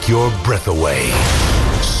take your breath away.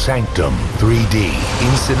 Sanctum 3D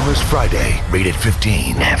in cinemas Friday. Rated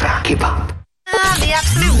 15. Never give up. The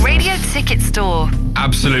Absolute Radio Ticket Store.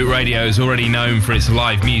 Absolute Radio is already known for its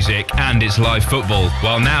live music and its live football,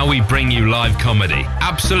 while now we bring you live comedy.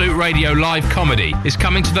 Absolute Radio Live Comedy is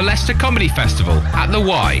coming to the Leicester Comedy Festival at the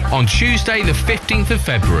Y on Tuesday the 15th of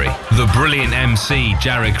February. The brilliant MC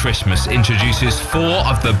Jared Christmas introduces 4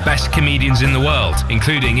 of the best comedians in the world,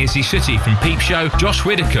 including Izzy Sooty from Peep Show, Josh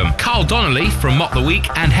Widdicombe, Carl Donnelly from Mock the Week,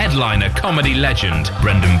 and headliner comedy legend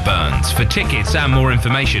Brendan Burns. For tickets and more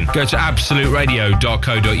information, go to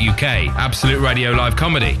absoluteradio.co.uk. Absolute Radio Live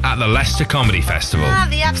Comedy at the Leicester Comedy Festival.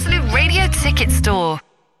 The Absolute Radio Ticket Store.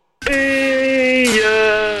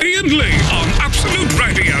 Ian Lee on Absolute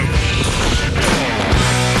Radio.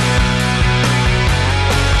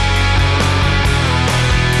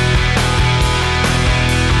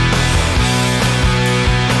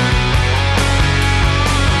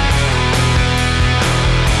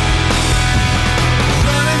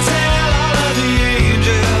 Run and tell all of the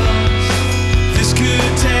angels this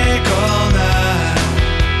could take all night.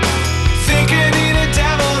 Think I need a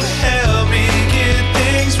devil to help me get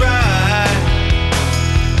things right.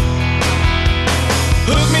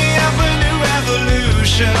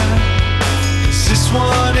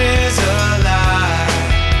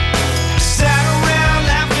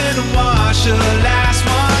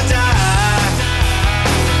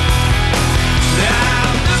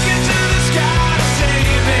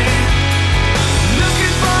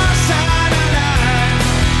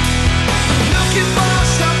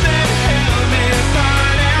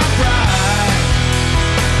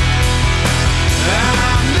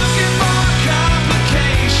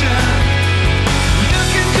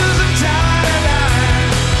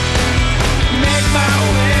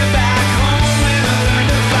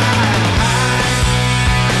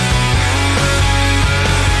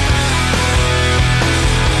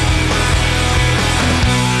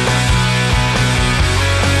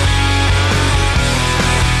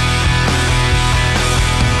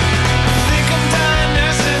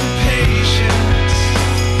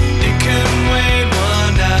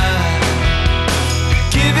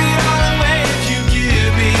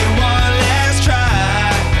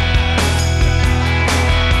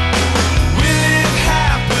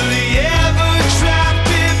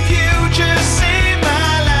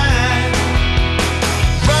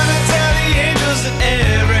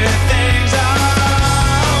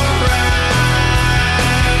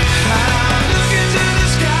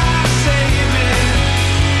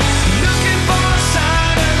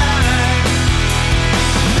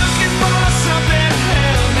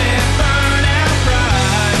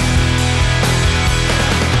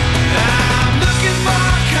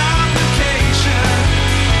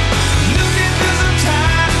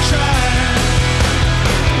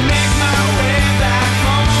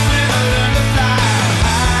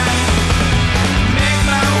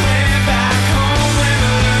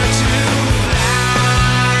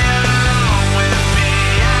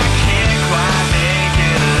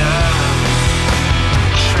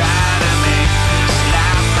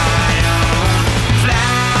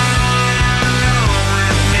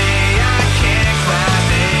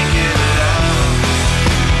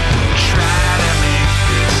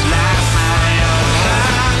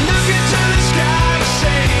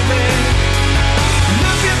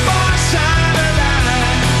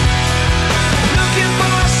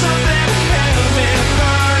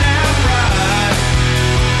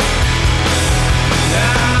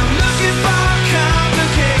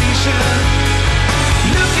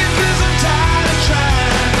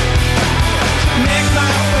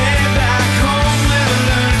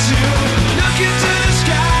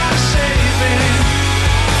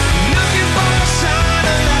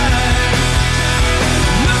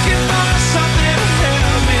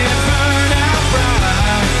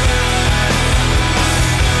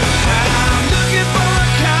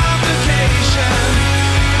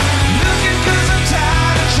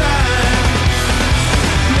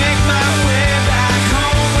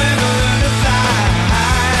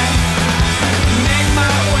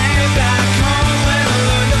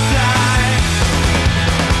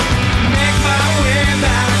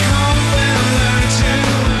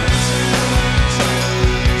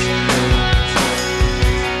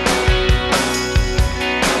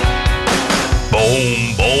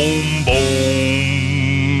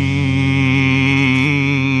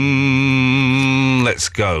 let's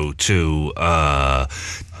go to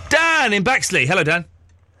Dan in Baxley. Hello, Dan.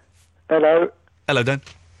 Hello. Hello, Dan.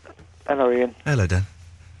 Hello, Ian. Hello, Dan.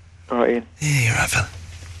 All right, Ian. Yeah, you're right, fella.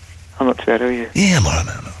 I'm not too bad, are you? Yeah, I'm all right,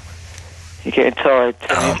 man. You're getting tired.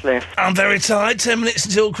 10 minutes left. I'm very tired. 10 minutes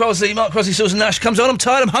until Mark Crosby, Stills and Nash comes on. I'm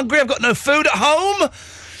tired. I'm hungry. I've got no food at home.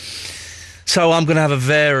 So I'm going to have a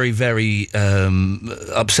very, very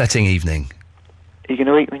upsetting evening. Are you going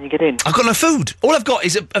to eat when you get in? I've got no food. All I've got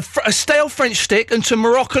is a stale French stick and some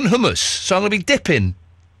Moroccan hummus. So I'm going to be dipping.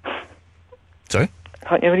 Sorry?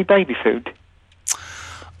 Can't you have any baby food?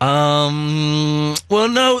 Well,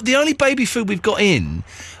 no. The only baby food we've got in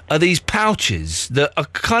are these pouches that are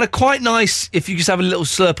kind of quite nice if you just have a little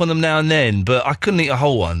slurp on them now and then, but I couldn't eat a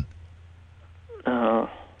whole one. Oh,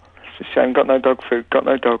 it's a shame. Got no dog food. Got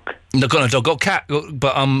no dog. No, got no dog. Got cat,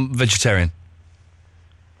 but I'm vegetarian.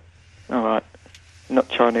 All right. Not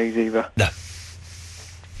Chinese either. No.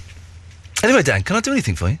 Anyway, Dan, can I do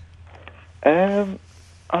anything for you? I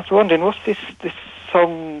was wondering, what's this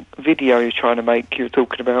song video you're trying to make you were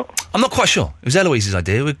talking about? I'm not quite sure. It was Eloise's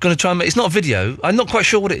idea. We're going to try and make... It's not a video. I'm not quite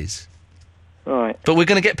sure what it is. Right. But we're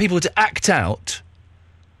going to get people to act out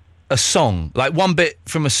a song, like one bit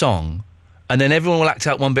from a song, and then everyone will act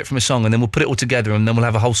out one bit from a song, and then we'll put it all together, and then we'll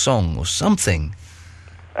have a whole song or something.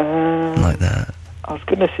 Like that. I was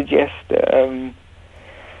going to suggest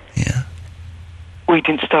We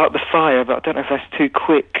Didn't Start the Fire, but I don't know if that's too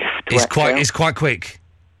quick to It's act quite. out. It's quite quick.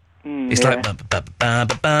 It's yeah. like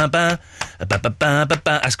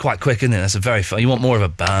that's quite quick, isn't it? That's a very fun. You want more of a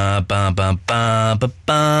ba ba ba ba ba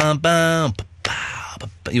ba ba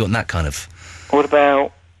ba. You want that kind of. What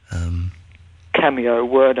about Cameo,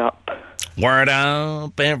 Word Up? Word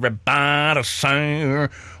up, everybody sing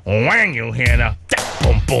when you hear the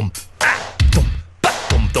boom boom, boom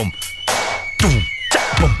boom boom, boom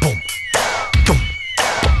boom boom, boom.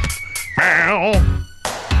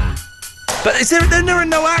 But there are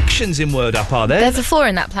no actions in Word Up, are there? There's a flaw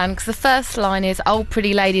in that plan because the first line is "Oh,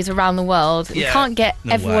 pretty ladies around the world." We Yeah, can't get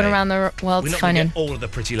no everyone way. around the world We're to not phone going in. to get all of the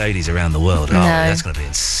pretty ladies around the world, are No. we? That's going to be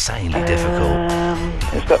insanely difficult.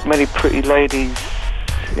 There's not many pretty ladies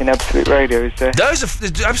in Absolute Radio, is there?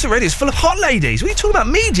 Absolute Radio is full of hot ladies. What are you talking about?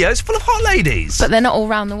 Media? It's full of hot ladies. But they're not all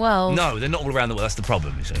around the world. No, they're not all around the world. That's the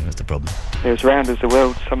problem, you see. That's the problem. There's round as the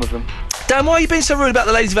world, some of them. Dan, why are you being so rude about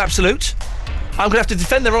the ladies of Absolute? I'm going to have to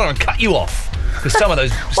defend their honour and cut you off. Because some of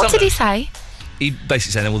those... What did he say? He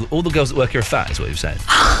basically saying all the girls that work here are fat, is what he was saying.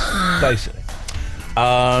 Basically.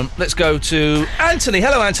 Let's go to Anthony.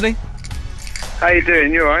 Hello, Anthony. How you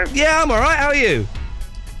doing? You alright? Yeah, I'm alright. How are you?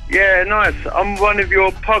 Yeah, nice. I'm one of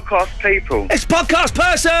your podcast people. It's Podcast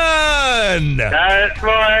Person! That's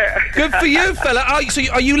right. Good for you, fella.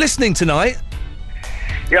 Are you listening tonight?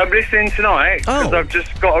 Yeah, I'm listening tonight because I've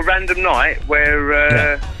just got a random night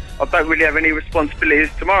where I don't really have any responsibilities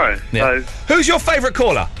tomorrow. Yeah. So, who's your favourite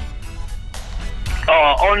caller?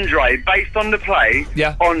 Andre, based on the play.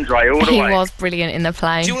 Yeah. Andre, all the He way. was brilliant in the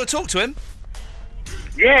play. Do you want to talk to him?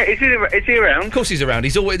 Yeah, is he around? Of course he's around.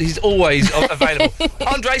 He's always available.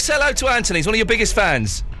 Andre, say hello to Anthony. He's one of your biggest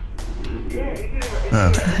fans.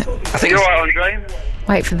 I think you all right, Andre?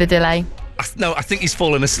 Wait for the delay. I think he's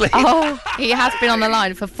fallen asleep. Oh, he has been on the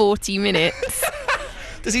line for 40 minutes.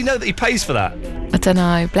 Does he know that he pays for that? I don't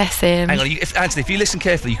know. Bless him. Hang on, Anthony, if you listen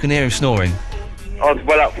carefully, you can hear him snoring. I was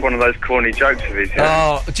well up for one of those corny jokes of his.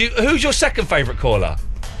 Yeah. Oh, who's your second favourite caller?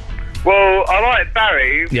 Well, I like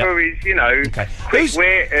Barry Yeah. for his, quick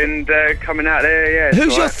wit and coming out there. Yeah. Who's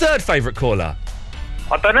it's your all right. third favourite caller?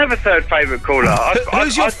 I don't have a third favourite caller.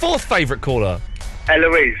 Who's your fourth favourite caller?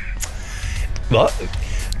 Eloise. What?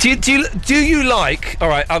 Do you like? All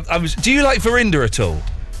right. Do you like Verinda at all?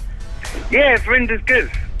 Yeah, Verinda's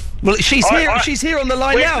good. Well, she's here. She's here on the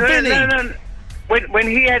line now, Vinny. No. When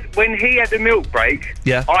he had the milk break,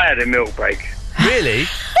 Yeah. I had a milk break. Really?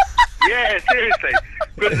 Yeah, seriously.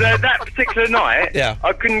 Because that particular night, Yeah.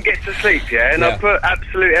 I couldn't get to sleep. Yeah, and Yeah. I put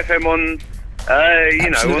Absolute FM on.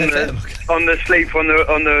 On the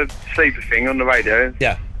sleeper thing on the radio.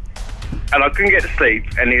 Yeah. And I couldn't get to sleep,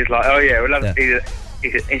 and he was like, "Oh yeah, we'll have,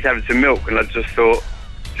 he's having some milk," and I just thought,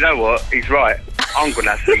 you know what? He's right. I'm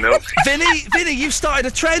gonna have some milk. Vinny, you've started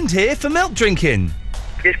a trend here for milk drinking.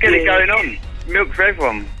 Let's get it going on. Milk for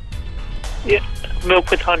everyone. Yeah,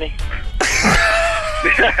 milk with honey.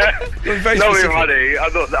 Not with honey.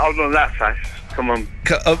 I'm not that fast. Come on.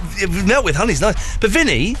 Milk with honey's nice. But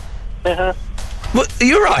Vinny, Uh-huh. what, are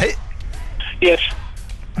you all right? Yes.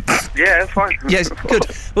 Yeah, that's fine. Yes, good.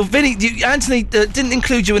 Well, Vinny, Anthony didn't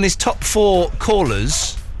include you in his top 4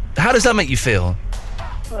 callers. How does that make you feel?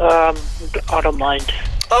 I don't mind.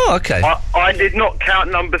 Oh, okay. I did not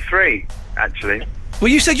count number 3, actually. Well,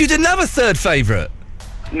 you said you didn't have a third favourite.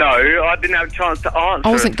 No, I didn't have a chance to answer.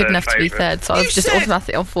 I wasn't a good third enough to be favourite. third, so I was just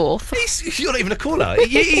automatically on fourth. You're not even a caller.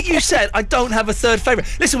 you said, I don't have a third favourite.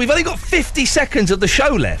 Listen, we've only got 50 seconds of the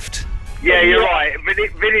show left. Yeah, you're right.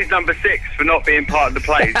 Vinny's number 6 for not being part of the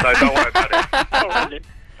play, so don't worry about it. Oh, really?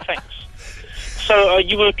 Thanks. So,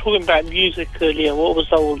 you were talking about music earlier. What was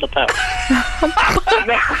that all about?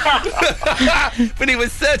 Vinny,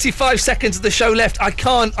 with 35 seconds of the show left, I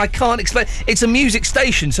can't explain. It's a music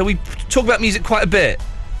station, so we talk about music quite a bit.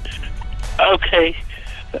 Okay.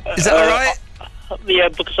 Is that all right? Yeah,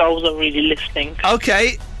 because I wasn't really listening.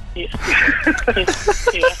 Okay. Yeah.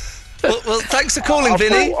 Well, thanks for calling,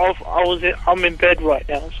 Vinny. I'm in bed right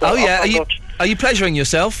now. So Oh yeah, I are you pleasuring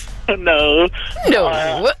yourself? No.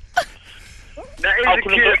 That is a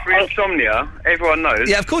cure for insomnia, everyone knows.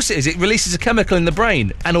 Yeah, of course it is. It releases a chemical in the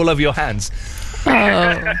brain and all over your hands.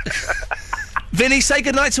 Oh. Vinny, say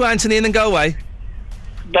goodnight to Anthony and then go away.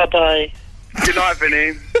 Bye-bye. Good night,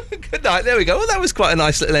 Vinny. Good night. There we go. Well, that was quite a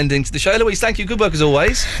nice little ending to the show. Louise, thank you. Good work as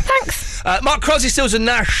always. Thanks. Mark Crosby, Stills and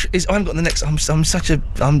Nash is... I haven't got the next... I'm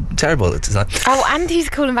terrible at tonight. Oh, Andy's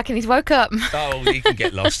calling back and he's woke up. Oh, you can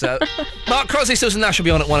get lost. Mark Crosby, Stills and Nash will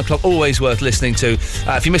be on at 1 o'clock. Always worth listening to.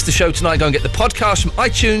 If you missed the show tonight, go and get the podcast from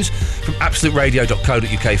iTunes, from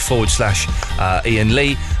absoluteradio.co.uk /Ian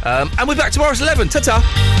Lee. And we're back tomorrow at 11. Ta-ta.